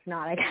 wait, no, it's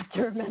not. I have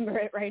to remember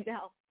it right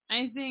now.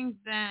 I think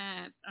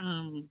that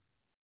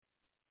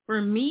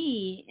for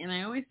me, and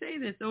I always say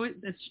this,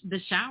 the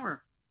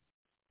shower.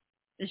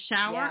 The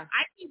shower, Yeah.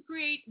 I can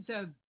create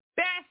the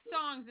best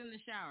songs in the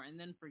shower and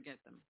then forget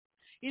them.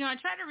 You know, I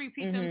try to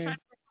repeat them, try to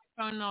put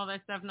my phone and all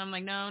that stuff, and I'm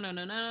like, no,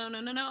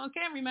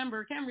 can't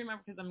remember,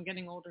 because I'm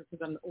getting older,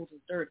 because I'm the old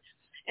as dirt.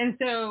 And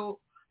so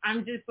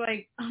I'm just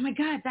like, oh my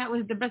God, that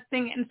was the best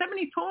thing. And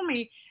somebody told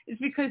me it's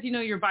because, you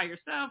know, you're by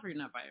yourself or you're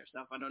not by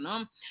yourself, I don't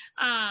know,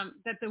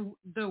 that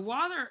the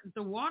water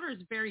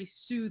is very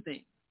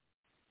soothing.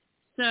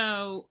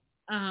 So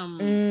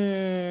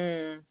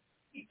that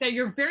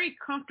you're very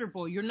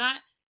comfortable. You're not,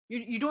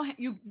 you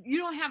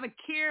don't have a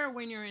care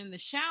when you're in the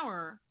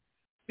shower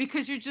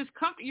because you're just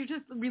you're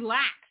just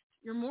relaxed.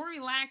 You're more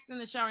relaxed in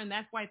the shower, and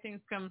that's why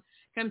things come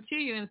to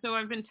you. And so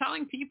I've been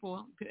telling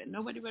people,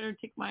 nobody better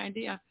take my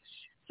idea.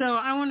 So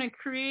I want to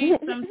create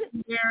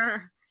something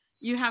where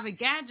you have a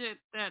gadget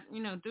that,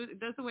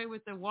 does away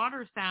with the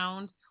water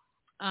sound.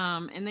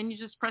 And then you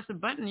just press a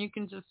button, you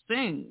can just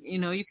sing,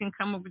 you can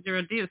come up with your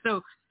ideas.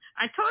 So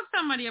I told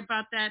somebody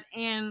about that,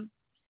 and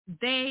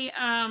they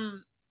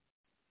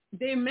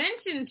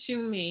mentioned to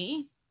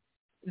me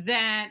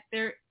that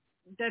there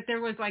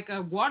was like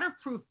a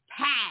waterproof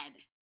pad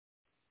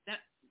that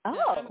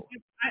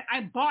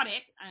I bought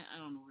it. I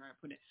don't know where I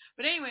put it,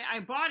 but anyway, I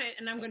bought it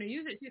and I'm going to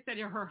use it. She said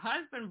her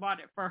husband bought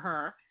it for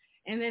her,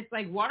 and it's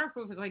like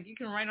waterproof. It's like you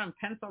can write on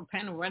pencil,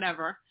 pen, or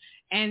whatever,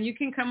 and you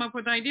can come up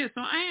with ideas.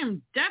 So I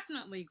am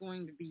definitely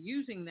going to be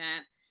using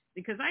that,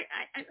 because I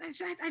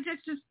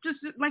just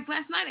like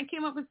last night I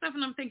came up with stuff,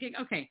 and I'm thinking,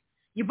 okay,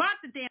 you bought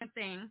the damn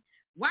thing.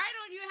 Why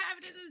don't you have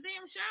it in the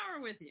damn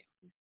shower with you?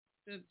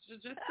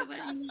 Just to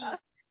let you know,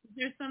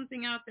 there's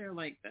something out there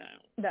like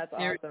that. That's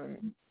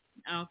awesome.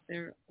 Out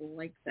there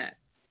like that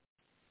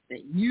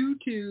you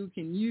too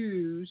can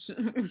use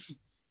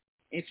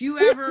if you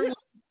ever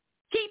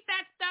keep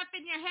that stuff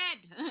in your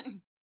head.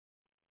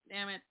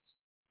 Damn it.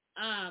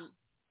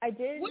 I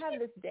did have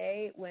this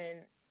day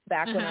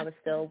back when I was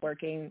still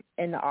working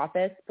in the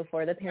office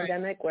before the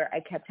pandemic, where I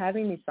kept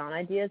having these song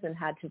ideas and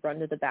had to run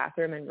to the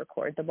bathroom and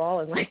record them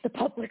all in like the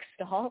public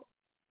stall.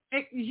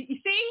 You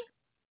see?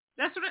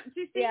 That's what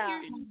you see.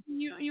 Yeah.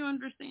 You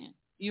understand.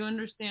 You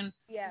understand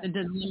the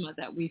dilemma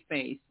that we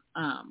face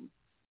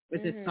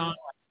with this songwriting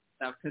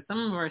stuff, because some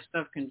of our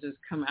stuff can just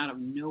come out of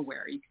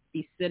nowhere. You could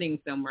be sitting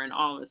somewhere and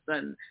all of a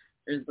sudden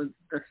there's the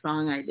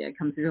song idea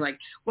comes through. Like,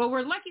 well,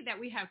 we're lucky that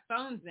we have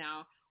phones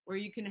now where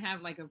you can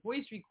have like a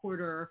voice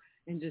recorder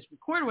and just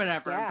record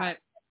whatever. Yeah.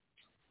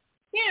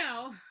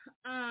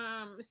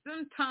 But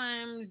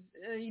sometimes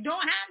you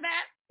don't have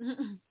that,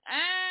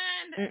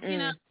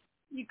 and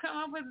you come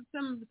up with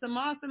some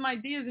awesome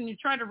ideas and you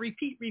try to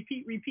repeat.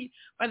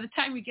 By the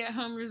time you get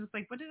home, you're just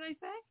like, what did I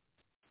say?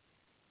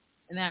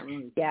 And that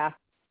really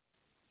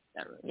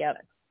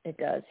it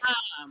does.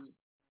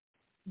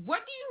 What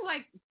do you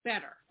like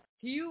better?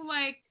 Do you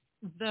like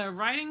the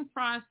writing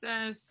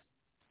process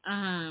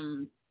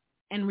and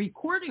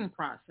recording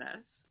process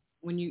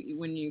when you've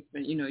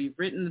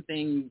written the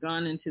thing, you've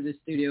gone into the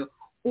studio,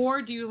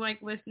 or do you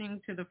like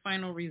listening to the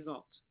final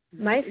results?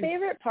 My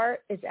favorite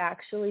part is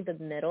actually the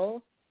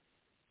middle.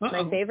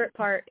 My favorite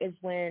part is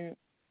when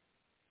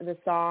the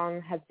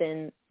song has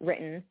been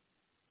written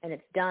and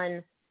it's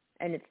done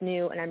and it's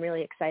new and I'm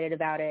really excited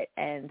about it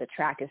and the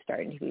track is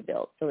starting to be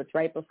built. So it's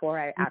right before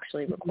I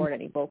actually record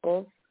any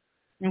vocals.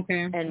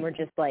 Okay. And we're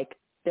just like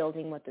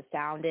building what the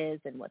sound is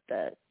and what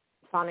the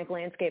sonic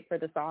landscape for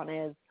the song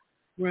is.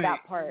 Right.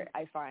 That part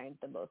I find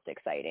the most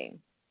exciting.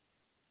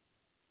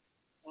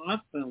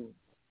 Awesome.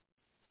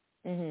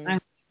 Mm-hmm.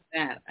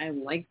 I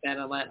like that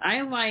a lot.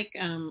 I like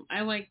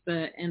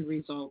the end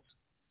result.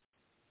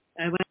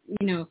 I like,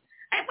 I kind of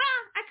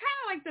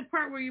like the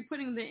part where you're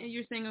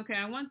saying, okay,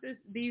 I want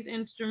these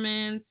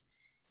instruments,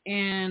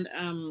 and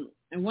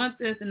I want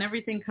this, and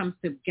everything comes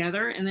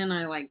together, and then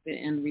I like the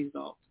end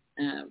result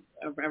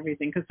of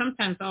everything. Because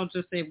sometimes I'll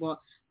just say,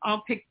 well,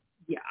 I'll pick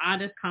the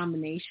oddest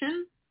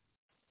combination,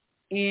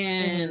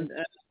 and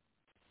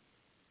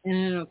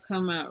it'll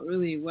come out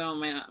really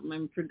well.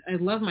 I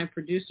love my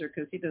producer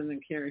because he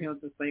doesn't care. He'll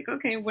just like,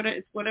 okay,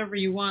 it's whatever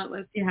you want.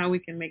 Let's see how we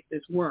can make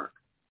this work.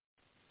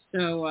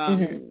 So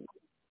I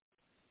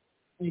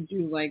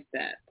do like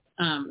that.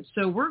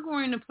 So we're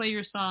going to play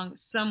your song,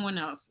 Someone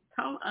Else.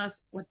 Tell us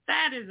what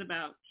that is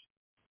about.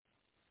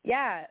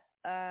 Yeah,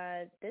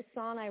 this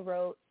song I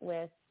wrote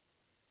with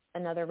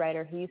another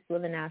writer who used to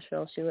live in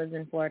Nashville. She lives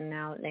in Florida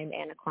now, named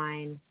Anna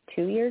Klein,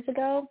 2 years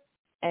ago.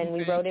 And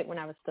we wrote it when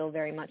I was still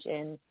very much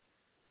in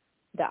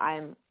the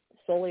I'm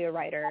solely a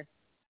writer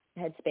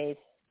headspace.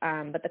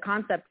 But the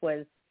concept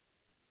was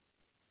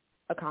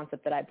a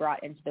concept that I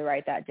brought into the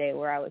write that day,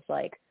 where I was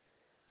like,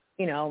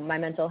 my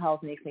mental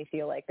health makes me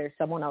feel like there's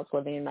someone else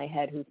living in my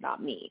head who's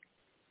not me.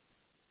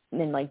 And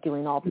then like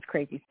doing all this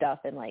crazy stuff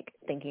and like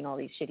thinking all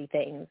these shitty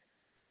things.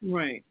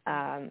 Right.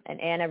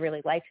 And Anna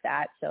really liked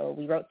that. So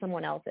we wrote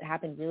Someone Else. It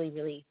happened really,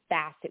 really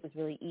fast. It was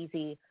really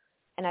easy.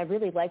 And I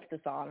really liked the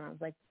song. I was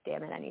like,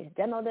 damn it, I need to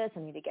demo this. I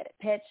need to get it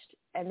pitched.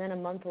 And then a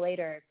month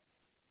later,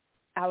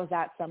 I was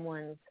at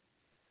someone's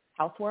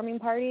housewarming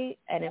party,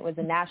 and it was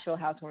a Nashville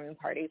housewarming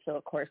party. So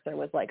of course there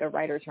was like a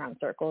writer's round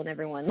circle, and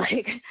everyone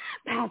like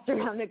passed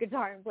around a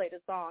guitar and played a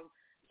song.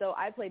 So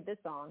I played this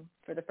song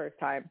for the first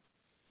time,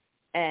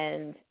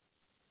 and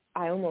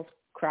I almost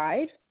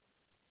cried,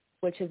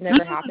 which has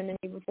never happened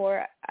to me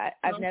before.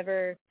 I've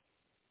never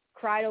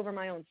cried over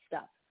my own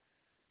stuff.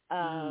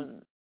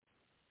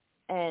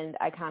 And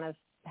I kind of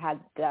had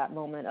that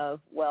moment of,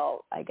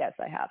 well, I guess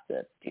I have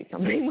to do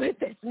something with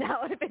this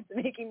now if it's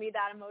making me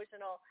that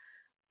emotional.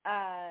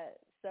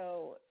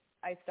 So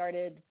I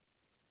started,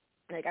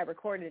 I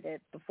recorded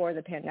it before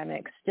the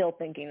pandemic, still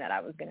thinking that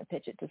I was going to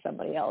pitch it to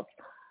somebody else.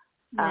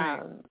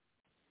 Right.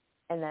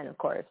 And then, of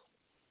course,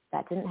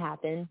 that didn't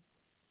happen.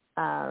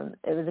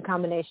 It was a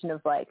combination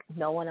of,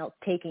 no one else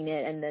taking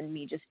it and then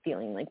me just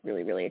feeling,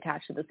 really, really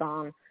attached to the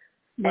song.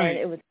 Right. And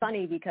it was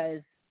funny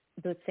because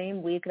the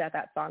same week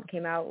that song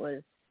came out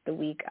was the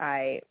week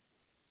I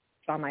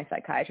saw my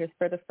psychiatrist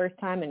for the first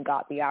time and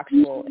got the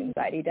actual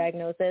anxiety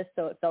diagnosis.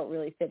 So it felt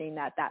really fitting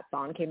that that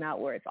song came out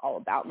where it's all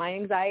about my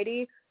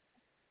anxiety.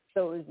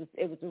 So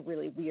it was a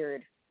really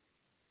weird,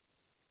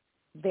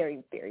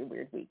 very, very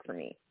weird week for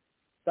me.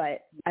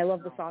 But I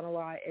love the song a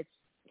lot. It's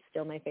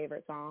still my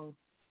favorite song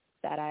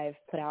that I've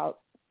put out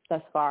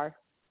thus far.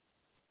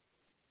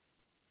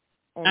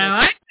 And I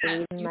like the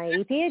that. reason my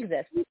EP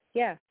exists.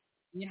 Yeah.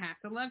 You have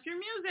to love your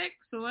music,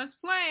 so let's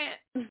play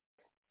it.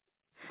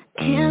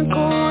 Can't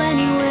go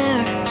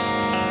anywhere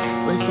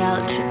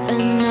without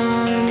tripping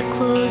on the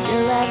clothes you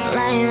left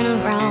lying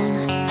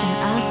around. And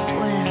I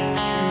swear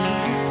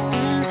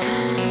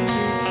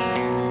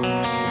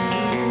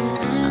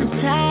I'm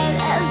tired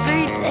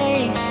every day,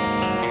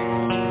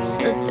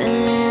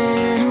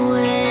 slipping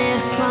away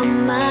from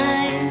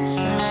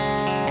myself,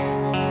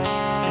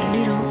 and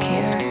you don't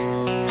care.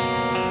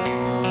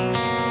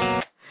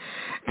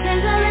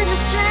 Since I live a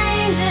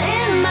stranger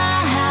in my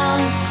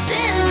house,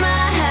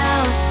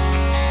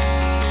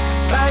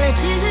 but it's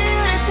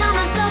easier to tell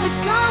myself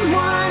it's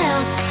someone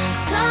else.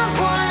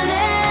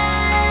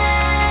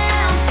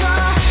 So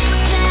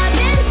step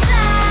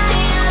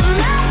inside of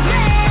my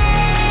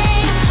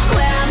brain,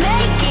 where I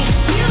make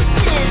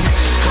excuses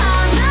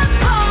on the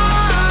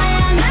ball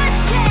and the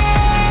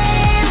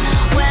chain,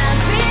 where I'm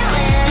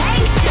feeling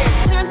anxious.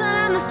 Turns out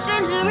I'm a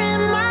stranger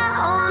in my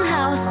own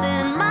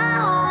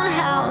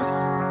house,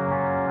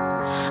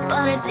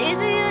 but it's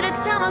easier to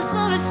tell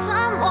myself it's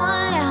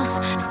someone else.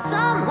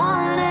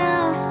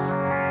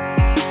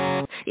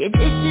 Your dishes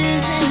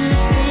in the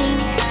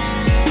sink,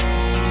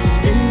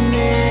 been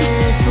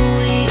there for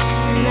weeks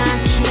and I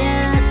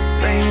can't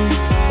bring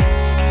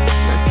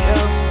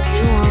myself to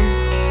do 'em.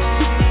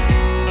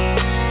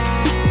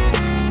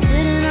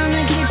 Sitting on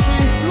the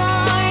kitchen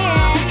floor,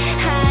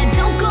 yeah, I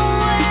don't go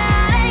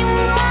out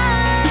anymore.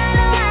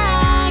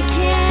 I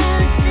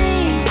can't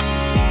seem to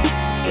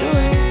do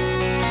it.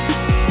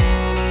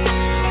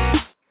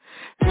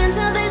 Turns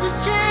out there's a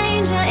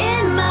stranger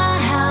in my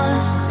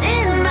house,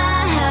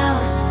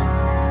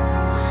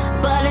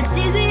 but it's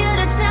easier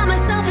to tell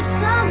myself it's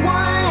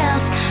someone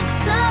else.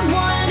 So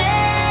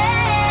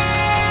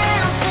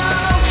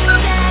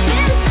step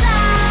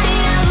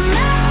inside of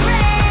my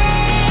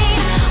brain,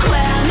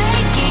 where I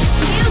make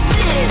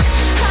excuses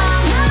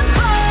on the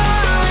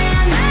ball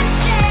and the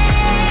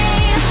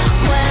chain,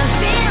 where I'm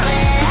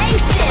feeling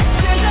anxious.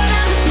 Turns out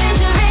I'm a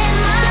stranger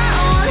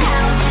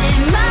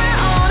in my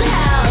own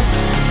house,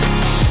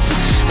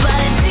 but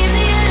it's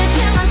easier to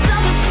tell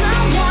myself it's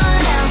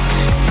someone else.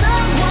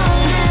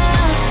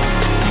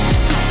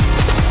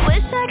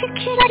 Wish I could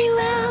kick you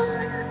out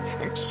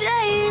and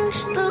change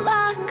the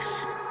locks.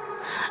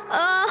 Oh,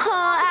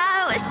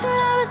 I wish that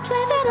I was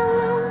living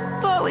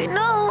alone, but we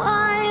know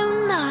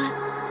I'm not.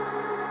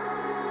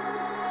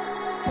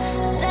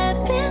 Step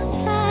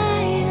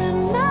inside of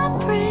my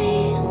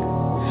brain,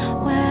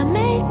 where I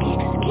make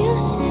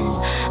excuses.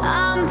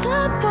 I'm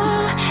the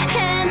ball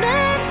and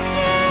the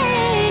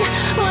chain,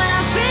 when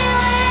I'm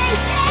feeling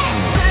sick.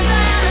 Turns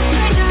out I'm a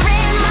stranger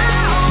in my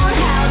own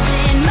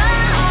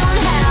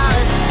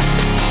house,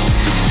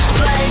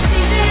 but it's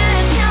easier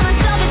to tell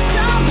myself it's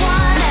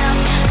someone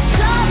else.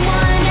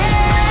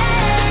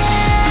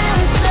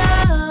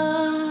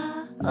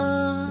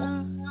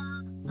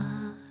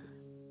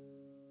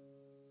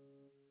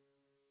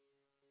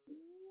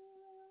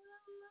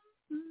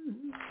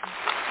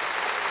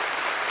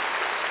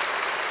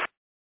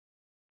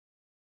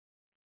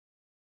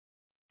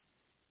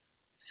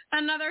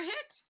 Another hit.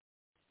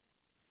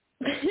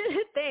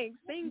 Thanks.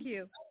 Thank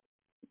you.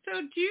 So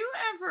do you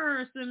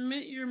ever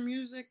submit your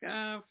music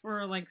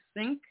for like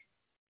sync?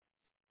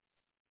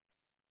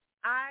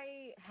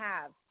 I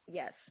have,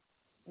 yes.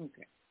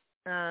 Okay.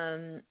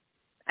 I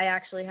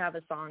actually have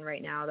a song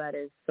right now that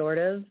is sort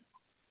of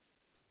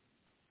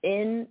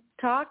in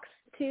talks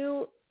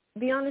to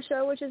be on the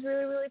show, which is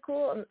really, really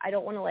cool. I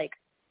don't want to like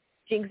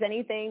jinx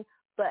anything,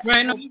 but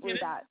right, hopefully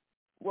that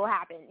will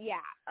happen.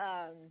 Yeah.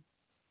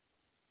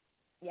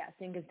 Yeah,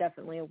 sync is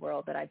definitely a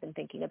world that I've been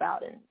thinking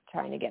about and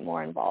trying to get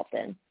more involved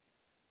in.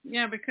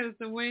 Yeah, because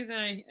the way that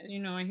I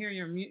hear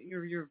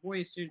your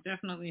voice, you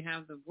definitely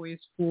have the voice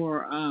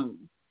for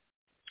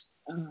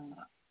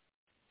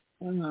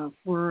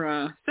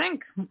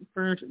sync,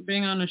 for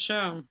being on a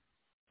show.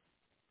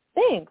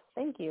 Thanks.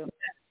 Thank you.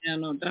 Yeah,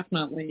 no,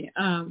 definitely.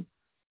 So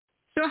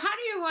how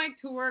do you like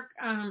to work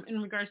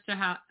in regards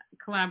to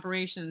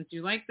collaborations? Do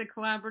you like the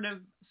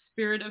collaborative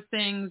spirit of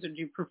things, or do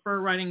you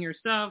prefer writing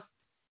yourself?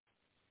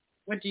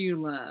 What do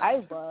you love?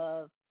 I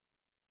love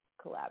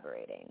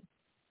collaborating.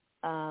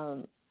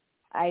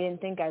 I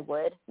didn't think I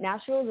would.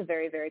 Nashville is a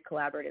very, very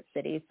collaborative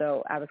city,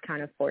 so I was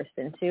kind of forced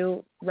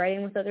into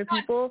writing with other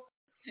people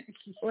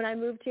when I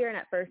moved here, and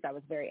at first I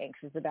was very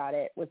anxious about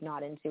it, was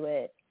not into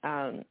it,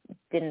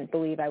 didn't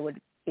believe I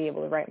would be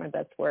able to write my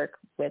best work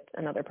with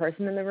another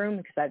person in the room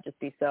because I'd just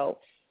be so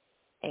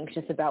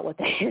anxious about what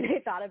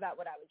they thought about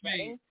what I was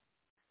writing.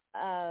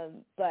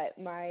 But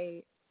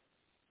my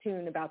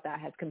tune about that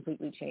has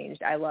completely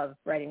changed. I love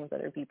writing with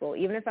other people,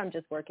 even if I'm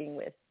just working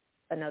with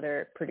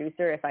another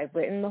producer if I've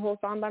written the whole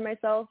song by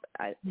myself.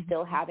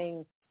 Still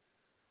having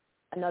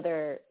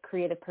another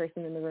creative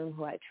person in the room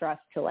who I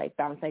trust to like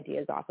bounce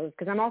ideas off of,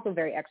 because I'm also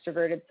very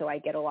extroverted, so I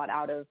get a lot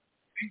out of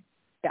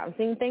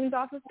bouncing things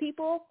off of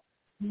people,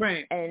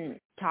 right, and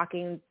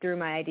talking through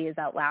my ideas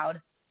out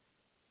loud.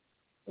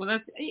 Well,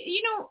 that's,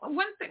 you know,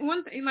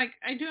 one thing, like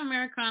I do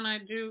Americana, I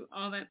do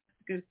all that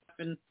good stuff,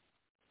 and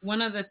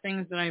one of the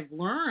things that I've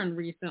learned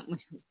recently,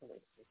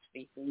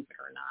 believe it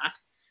or not,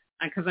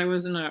 because I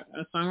was in a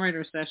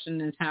songwriter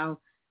session, is how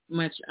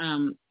much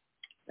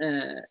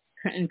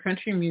in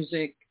country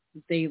music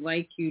they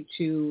like you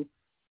to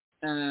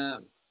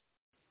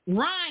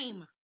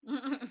rhyme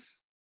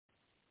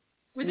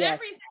with yes,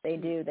 everything. They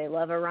do. They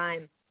love a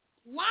rhyme.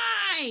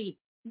 Why?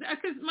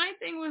 Because my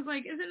thing was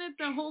like, isn't it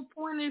the whole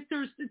point is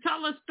to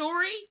tell a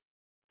story?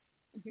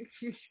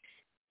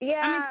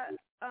 Yeah.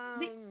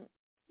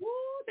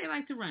 They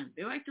like to rhyme.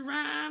 They like to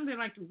rhyme. They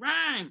like to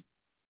rhyme.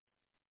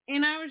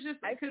 And I was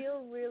just, I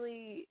feel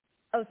really.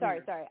 Oh,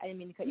 sorry. I didn't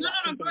mean to cut you off.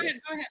 No.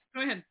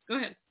 Go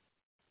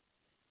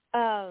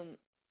ahead.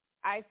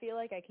 I feel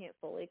like I can't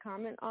fully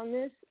comment on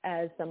this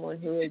as someone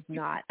who is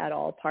not at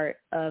all part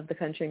of the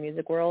country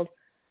music world,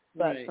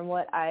 but from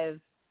what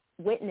I've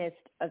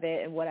witnessed of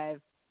it and what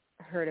I've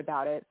heard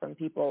about it from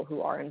people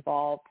who are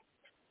involved,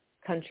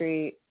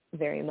 country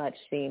very much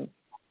seems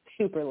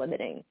super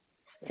limiting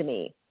to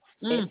me.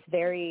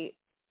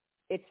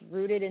 It's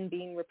rooted in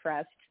being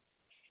repressed.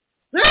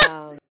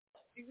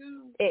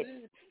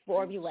 It's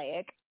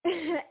formulaic,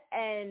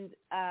 and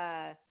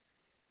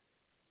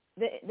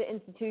the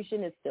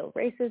institution is still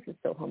racist, it's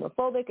still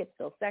homophobic, it's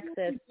still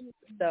sexist.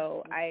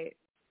 So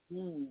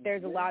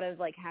there's a lot of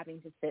like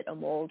having to fit a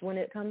mold when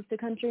it comes to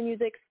country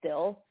music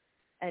still.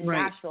 And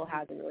Nashville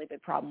has a really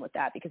big problem with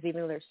that, because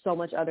even though there's so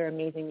much other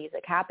amazing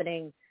music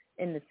happening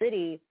in the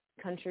city,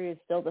 country is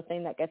still the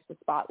thing that gets the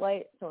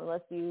spotlight. So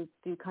unless you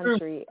do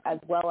country as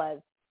well as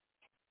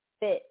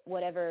fit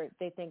whatever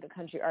they think a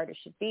country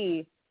artist should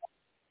be,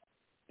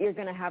 you're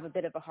going to have a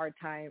bit of a hard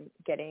time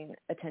getting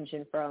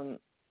attention from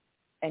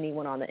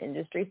anyone on the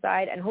industry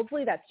side. And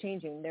hopefully that's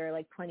changing. There are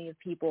like plenty of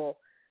people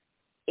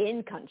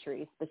in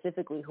country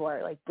specifically who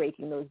are like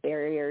breaking those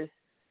barriers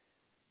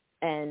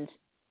and,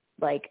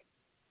 like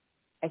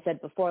I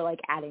said before, like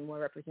adding more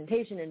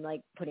representation and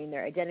like putting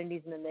their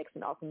identities in the mix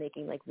and also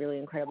making like really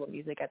incredible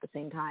music at the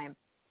same time.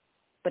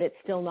 But it's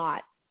still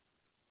not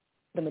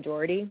the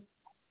majority.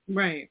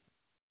 Right.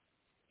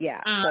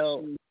 Yeah.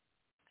 So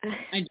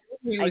I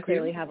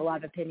clearly have a lot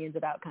of opinions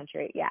about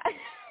country. Yeah.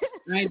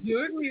 I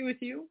do agree with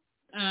you.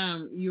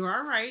 You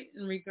are right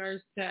in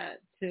regards to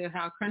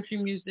how country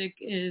music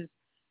is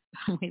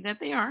the way that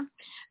they are.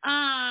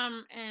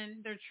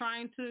 And they're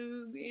trying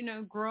to,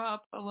 grow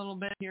up a little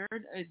bit here.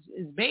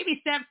 It's baby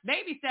steps.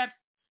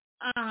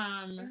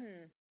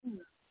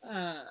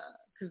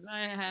 Because I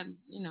had,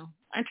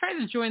 I tried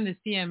to join the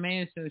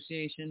CMA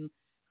Association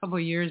a couple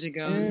of years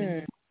ago.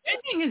 That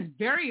thing is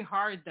very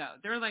hard, though.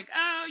 They're like,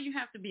 oh, you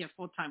have to be a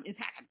full-time. It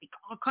has to be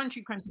all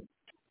country, blah,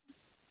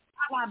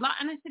 blah, blah.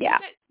 And I said,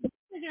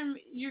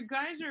 you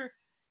guys are,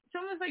 it's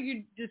almost like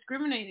you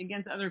discriminate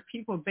against other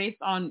people based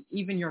on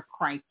even your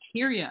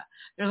criteria.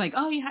 They're like,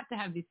 oh, you have to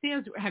have these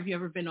sales. Have you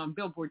ever been on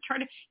Billboard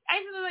chart? I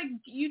feel like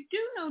you do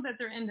know that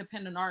they're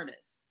independent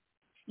artists.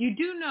 You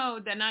do know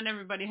that not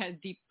everybody has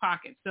deep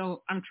pockets.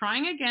 So I'm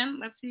trying again.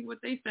 Let's see what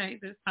they say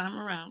this time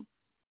around.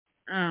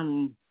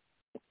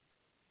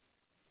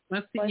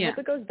 Let's see. Well, I hope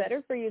it goes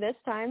better for you this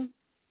time.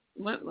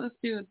 Let's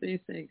see what they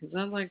say, because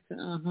I'd like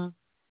to.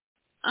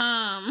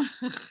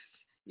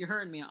 You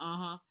heard me.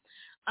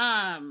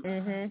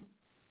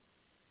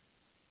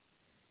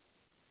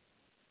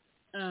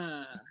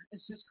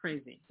 It's just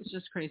crazy.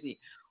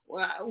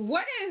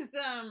 What is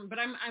but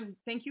I'm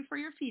thank you for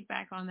your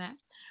feedback on that.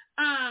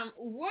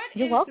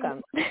 You're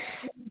welcome.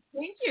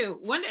 Thank you.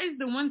 What is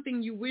the one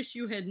thing you wish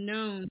you had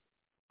known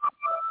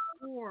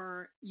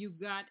before you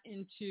got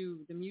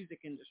into the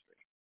music industry?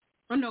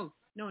 Oh no,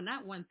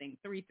 not one thing.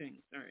 3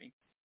 things. Sorry.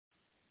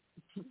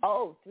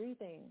 Oh, 3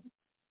 things.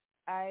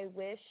 I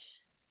wish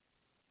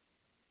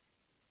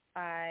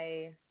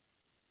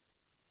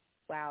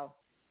wow.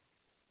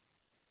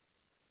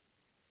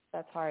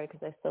 That's hard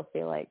because I still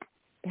feel like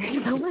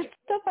there's so much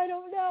stuff I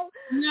don't know.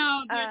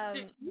 No, but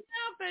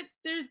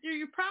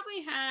you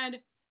probably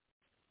had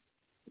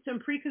some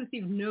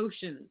preconceived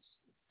notions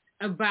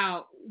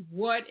about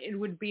what it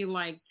would be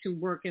like to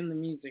work in the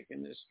music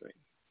industry.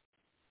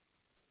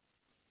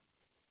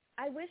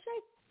 I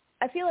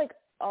feel like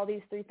all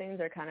these 3 things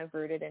are kind of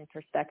rooted in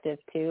perspective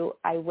too.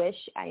 I wish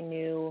I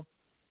knew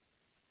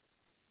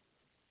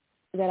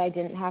that I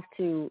didn't have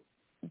to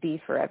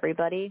be for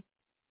everybody.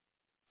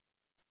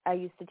 I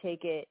used to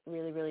take it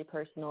really, really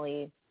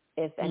personally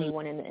if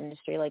anyone in the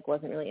industry like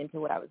wasn't really into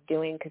what I was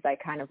doing, because I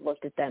kind of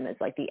looked at them as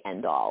like the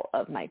end all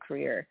of my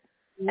career.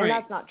 Right. And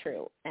that's not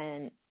true.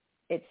 And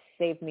it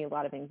saved me a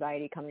lot of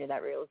anxiety coming to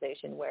that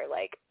realization where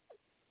like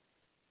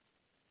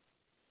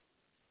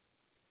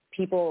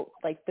people,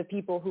 like the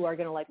people who are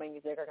going to like my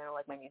music are going to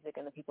like my music,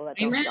 and the people that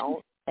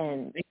don't.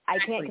 And exactly. I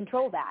can't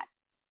control that.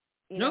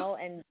 you know,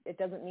 and it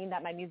doesn't mean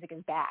that my music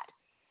is bad,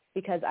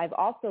 because I've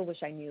also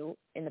wish I knew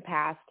in the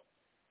past,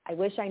 I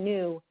wish I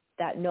knew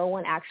that no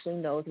one actually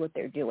knows what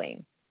they're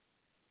doing.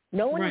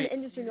 No one in the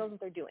industry knows what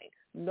they're doing.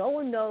 No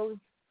one knows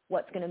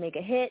what's going to make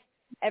a hit.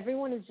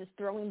 Everyone is just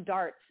throwing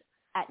darts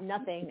at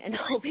nothing and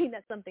hoping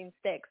that something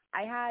sticks.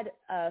 I had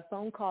a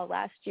phone call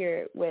last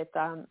year with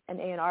an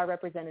A&R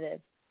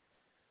representative,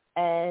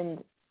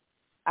 and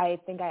I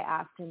think I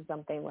asked him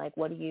something like,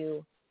 what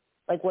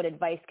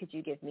advice could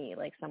you give me?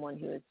 Like someone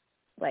who is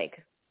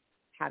like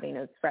having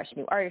a fresh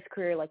new artist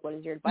career, like what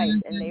is your advice?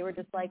 And they were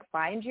just like,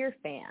 find your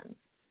fans.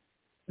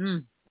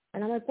 And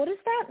I'm like, what does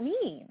that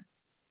mean?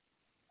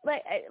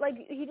 Like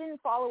he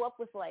didn't follow up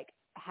with like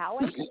how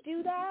I could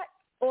do that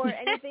or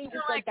anything.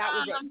 Just like that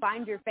was it.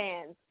 Find your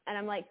fans. And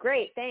I'm like,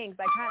 great, thanks.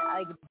 I kind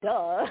of like,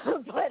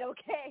 duh, but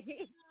okay.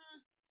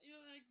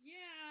 You're like,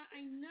 yeah,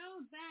 I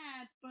know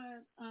that,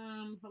 but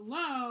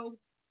hello.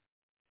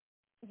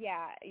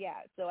 Yeah.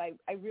 So I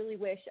really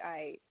wish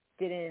I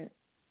didn't,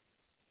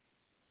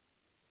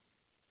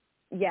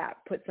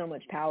 put so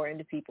much power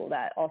into people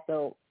that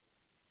also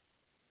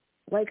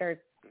like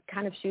are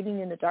kind of shooting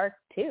in the dark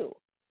too.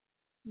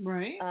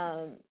 Right.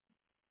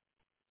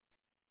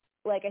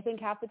 Like I think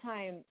half the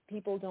time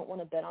people don't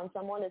want to bet on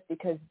someone is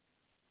because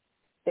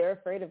they're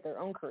afraid of their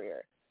own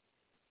career.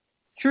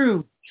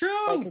 True.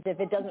 Like, because if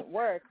it doesn't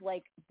work,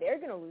 like they're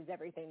going to lose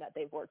everything that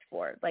they've worked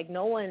for. Like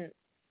no one,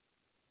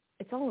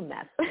 it's all a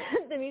mess.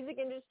 The music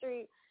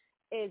industry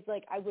is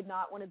like, I would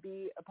not want to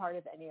be a part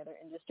of any other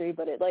industry,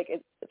 but it's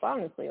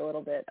honestly a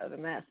little bit of a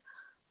mess.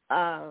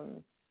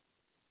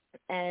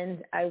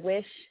 And I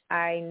wish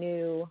I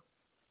knew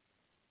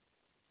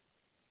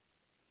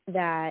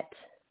that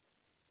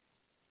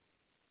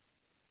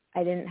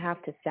I didn't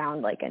have to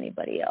sound like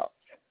anybody else.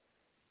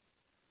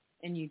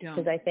 And you don't.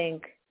 Because I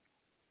think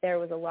there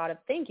was a lot of,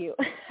 thank you.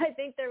 I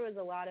think there was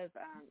a lot of,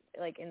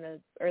 like in the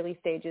early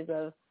stages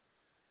of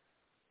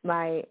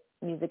my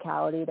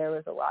musicality, there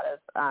was a lot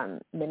of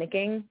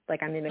mimicking.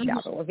 Like I mimicked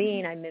Avril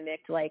Lavigne. I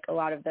mimicked like a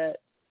lot of the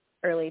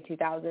early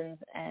 2000s.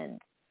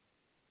 And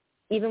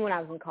even when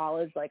I was in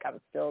college, like I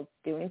was still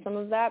doing some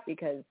of that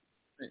because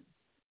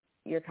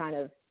you're kind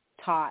of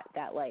taught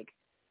that like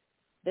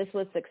this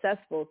was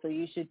successful, so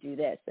you should do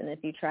this. And if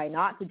you try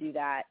not to do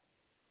that,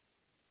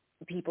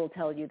 people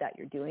tell you that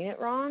you're doing it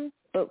wrong.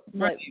 But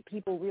what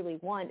people really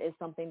want is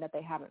something that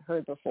they haven't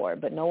heard before,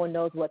 but no one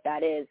knows what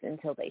that is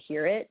until they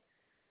hear it.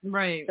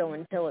 Right. So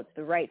until it's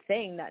the right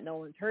thing that no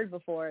one's heard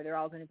before, they're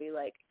all going to be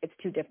like, it's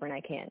too different.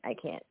 I can't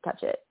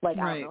touch it. Like,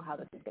 I don't know how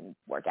this is going to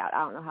work out. I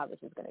don't know how this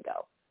is going to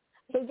go.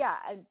 So yeah,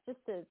 just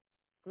to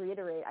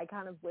reiterate, I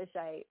kind of wish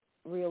I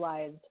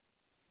realized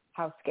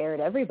how scared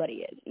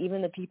everybody is,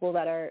 even the people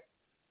that are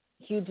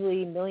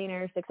hugely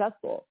millionaire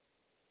successful.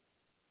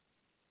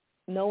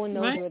 No one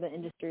knows where the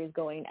industry is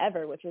going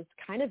ever, which is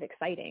kind of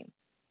exciting.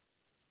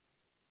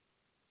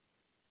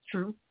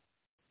 True.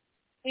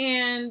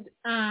 And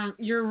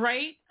you're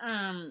right.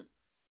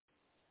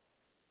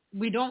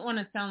 We don't want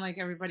to sound like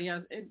everybody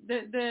else.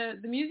 The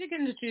music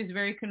industry is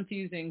very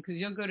confusing because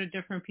you'll go to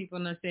different people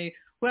and they'll say,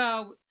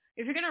 well,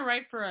 if you're going to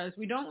write for us,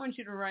 we don't want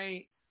you to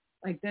write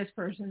like this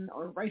person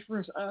or write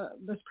for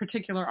this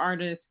particular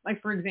artist.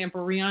 Like, for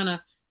example, Rihanna,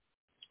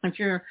 if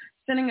you're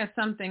sending us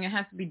something, it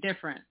has to be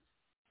different.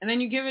 And then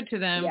you give it to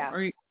them,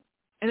 and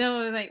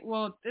they're like,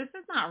 well, this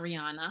is not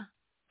Rihanna.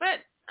 But,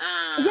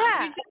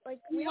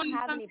 we don't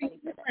have anybody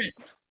for this.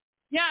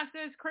 Yeah, so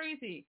it's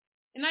crazy.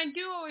 And I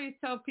do always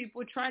tell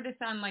people, try to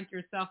sound like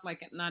yourself,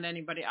 like not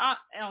anybody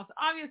else.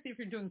 Obviously, if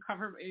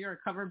you're a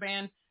cover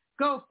band,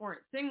 go for it.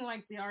 Sing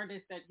like the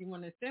artist that you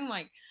want to sing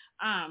like.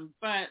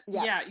 But you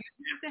have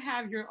to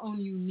have your own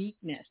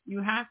uniqueness.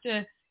 You have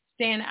to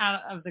stand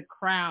out of the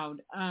crowd.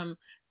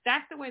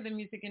 That's the way the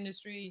music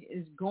industry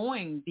is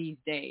going these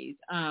days.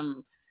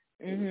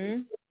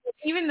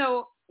 Even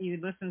though you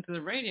listen to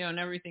the radio and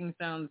everything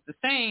sounds the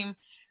same,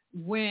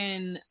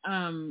 when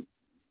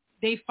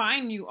they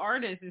find new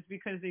artists, it's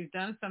because they've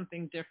done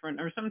something different,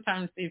 or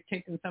sometimes they've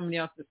taken somebody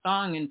else's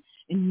song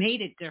and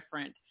made it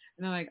different.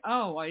 And they're like,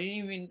 oh, I didn't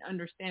even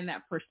understand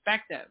that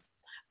perspective.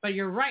 But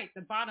you're right.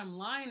 The bottom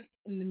line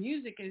in the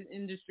music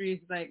industry is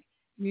like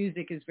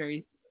music is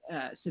very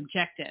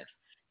subjective.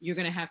 You're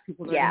going to have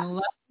people that are going to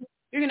love you.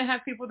 You're going to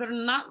have people that are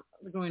not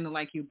going to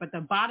like you. But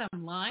the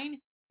bottom line,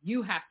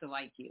 you have to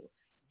like you.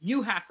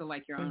 You have to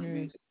like your own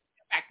music.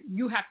 In fact,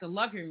 you have to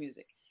love your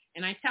music.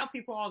 And I tell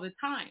people all the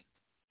time,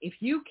 if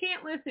you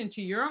can't listen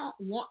to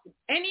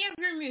any of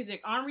your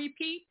music on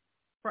repeat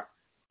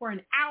for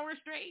an hour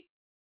straight,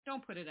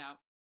 don't put it out.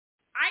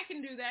 I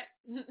can do that.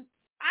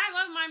 I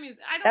love my music.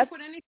 I don't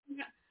put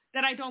anything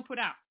that I don't put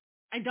out.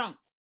 I don't.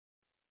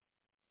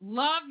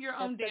 Love your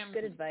own damn music. That's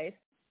good advice.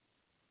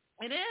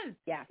 It is.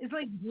 Yeah. It's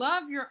like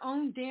love your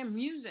own damn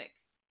music,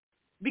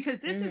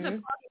 because this is a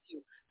part of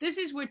you. This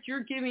is what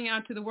you're giving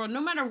out to the world. No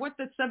matter what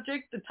the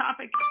subject, the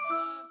topic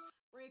is,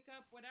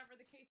 breakup, whatever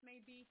the case may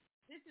be,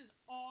 this is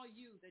all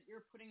you that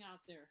you're putting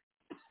out there.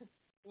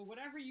 So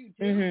whatever you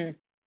do,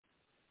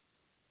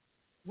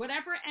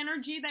 whatever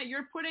energy that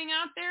you're putting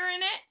out there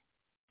in it,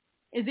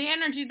 is the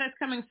energy that's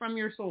coming from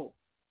your soul.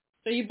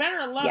 So you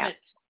better love it.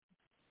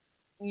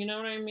 You know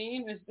what I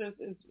mean?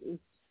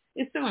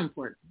 It's so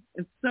important.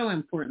 It's so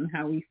important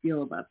how we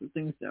feel about the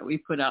things that we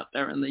put out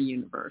there in the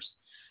universe.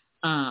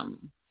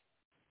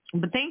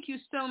 But thank you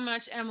so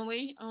much,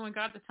 Emily. Oh my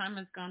God, the time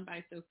has gone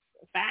by so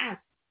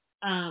fast.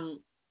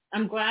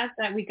 I'm glad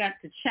that we got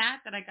to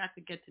chat, that I got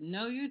to get to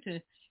know you,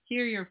 to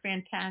hear your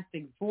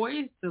fantastic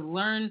voice, to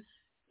learn,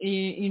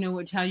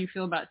 how you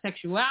feel about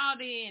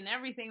sexuality and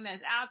everything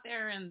that's out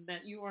there, and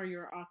that you are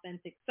your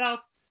authentic self.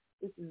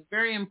 This is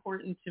very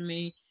important to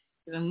me,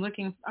 because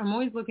I'm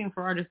always looking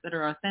for artists that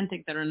are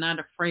authentic, that are not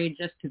afraid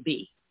just to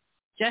be.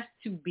 So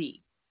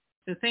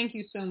thank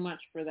you so much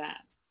for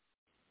that.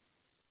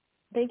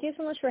 Thank you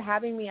so much for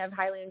having me. I've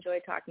highly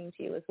enjoyed talking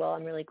to you as well.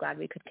 I'm really glad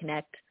we could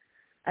connect.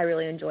 I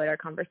really enjoyed our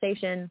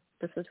conversation.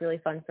 This was really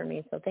fun for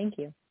me, so thank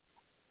you.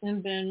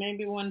 And then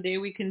maybe one day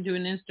we can do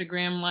an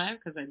Instagram live,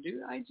 because I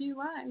do IG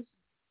lives.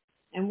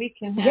 And we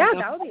can have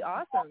that would be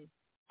awesome.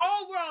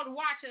 Whole world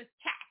watch us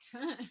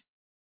chat.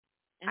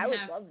 I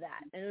would love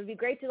that. And it would be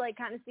great to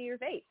kind of see your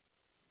face.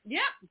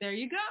 Yep, there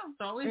you go.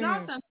 It's always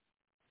awesome.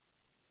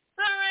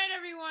 All right,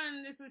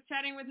 everyone. This was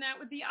Chatting with Nat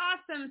with the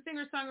awesome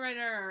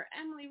singer-songwriter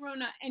Emily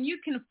Ronna. And you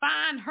can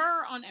find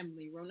her on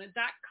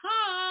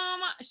EmilyRonna.com.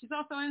 She's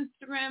also on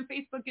Instagram,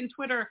 Facebook, and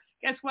Twitter.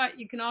 Guess what?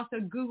 You can also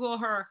Google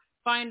her,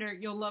 find her.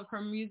 You'll love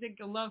her music.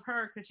 You'll love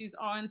her because she's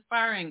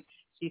awe-inspiring.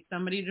 She's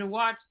somebody to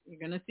watch. You're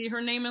going to see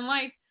her name in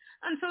lights.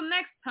 Until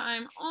next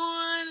time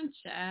on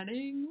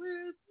Chatting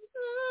with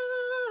Nat.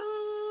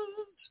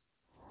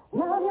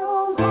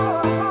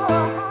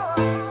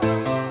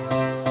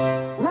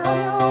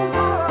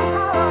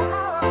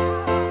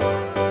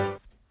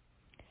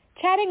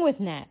 Chatting with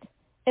Nat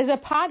is a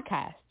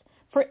podcast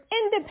for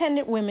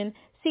independent women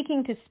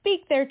seeking to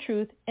speak their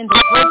truth and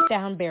to break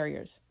down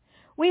barriers.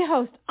 We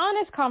host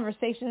honest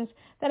conversations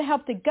that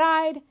help to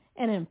guide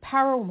and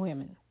empower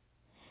women.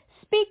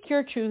 Speak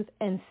your truth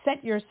and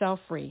set yourself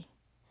free.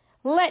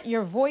 Let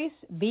your voice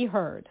be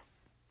heard.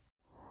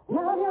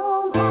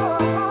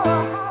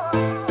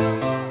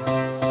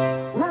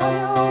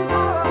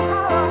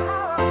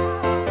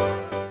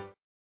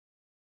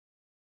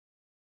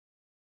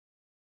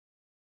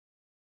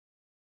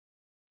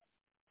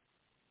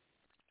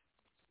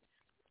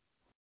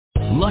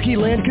 Lucky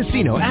Land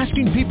Casino,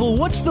 asking people,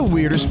 what's the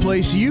weirdest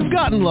place you've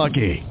gotten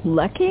lucky?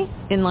 Lucky?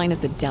 In line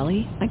at the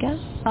deli, I guess?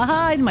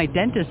 Aha, in my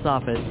dentist's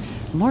office.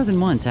 More than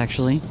once,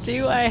 actually.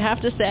 Do I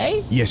have to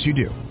say? Yes, you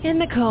do. In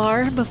the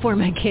car before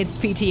my kids'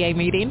 PTA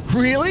meeting.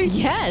 Really?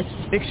 Yes.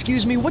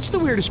 Excuse me, what's the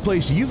weirdest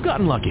place you've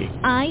gotten lucky?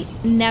 I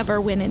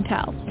never win and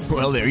tell.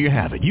 Well, there you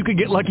have it. You can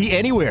get lucky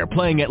anywhere,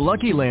 playing at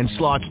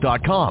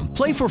LuckyLandSlots.com.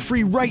 Play for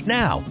free right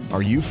now.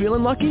 Are you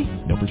feeling lucky?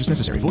 No purchase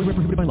necessary. Void where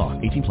prohibited by law.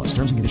 18+.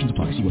 Terms and conditions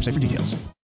apply. See website for details.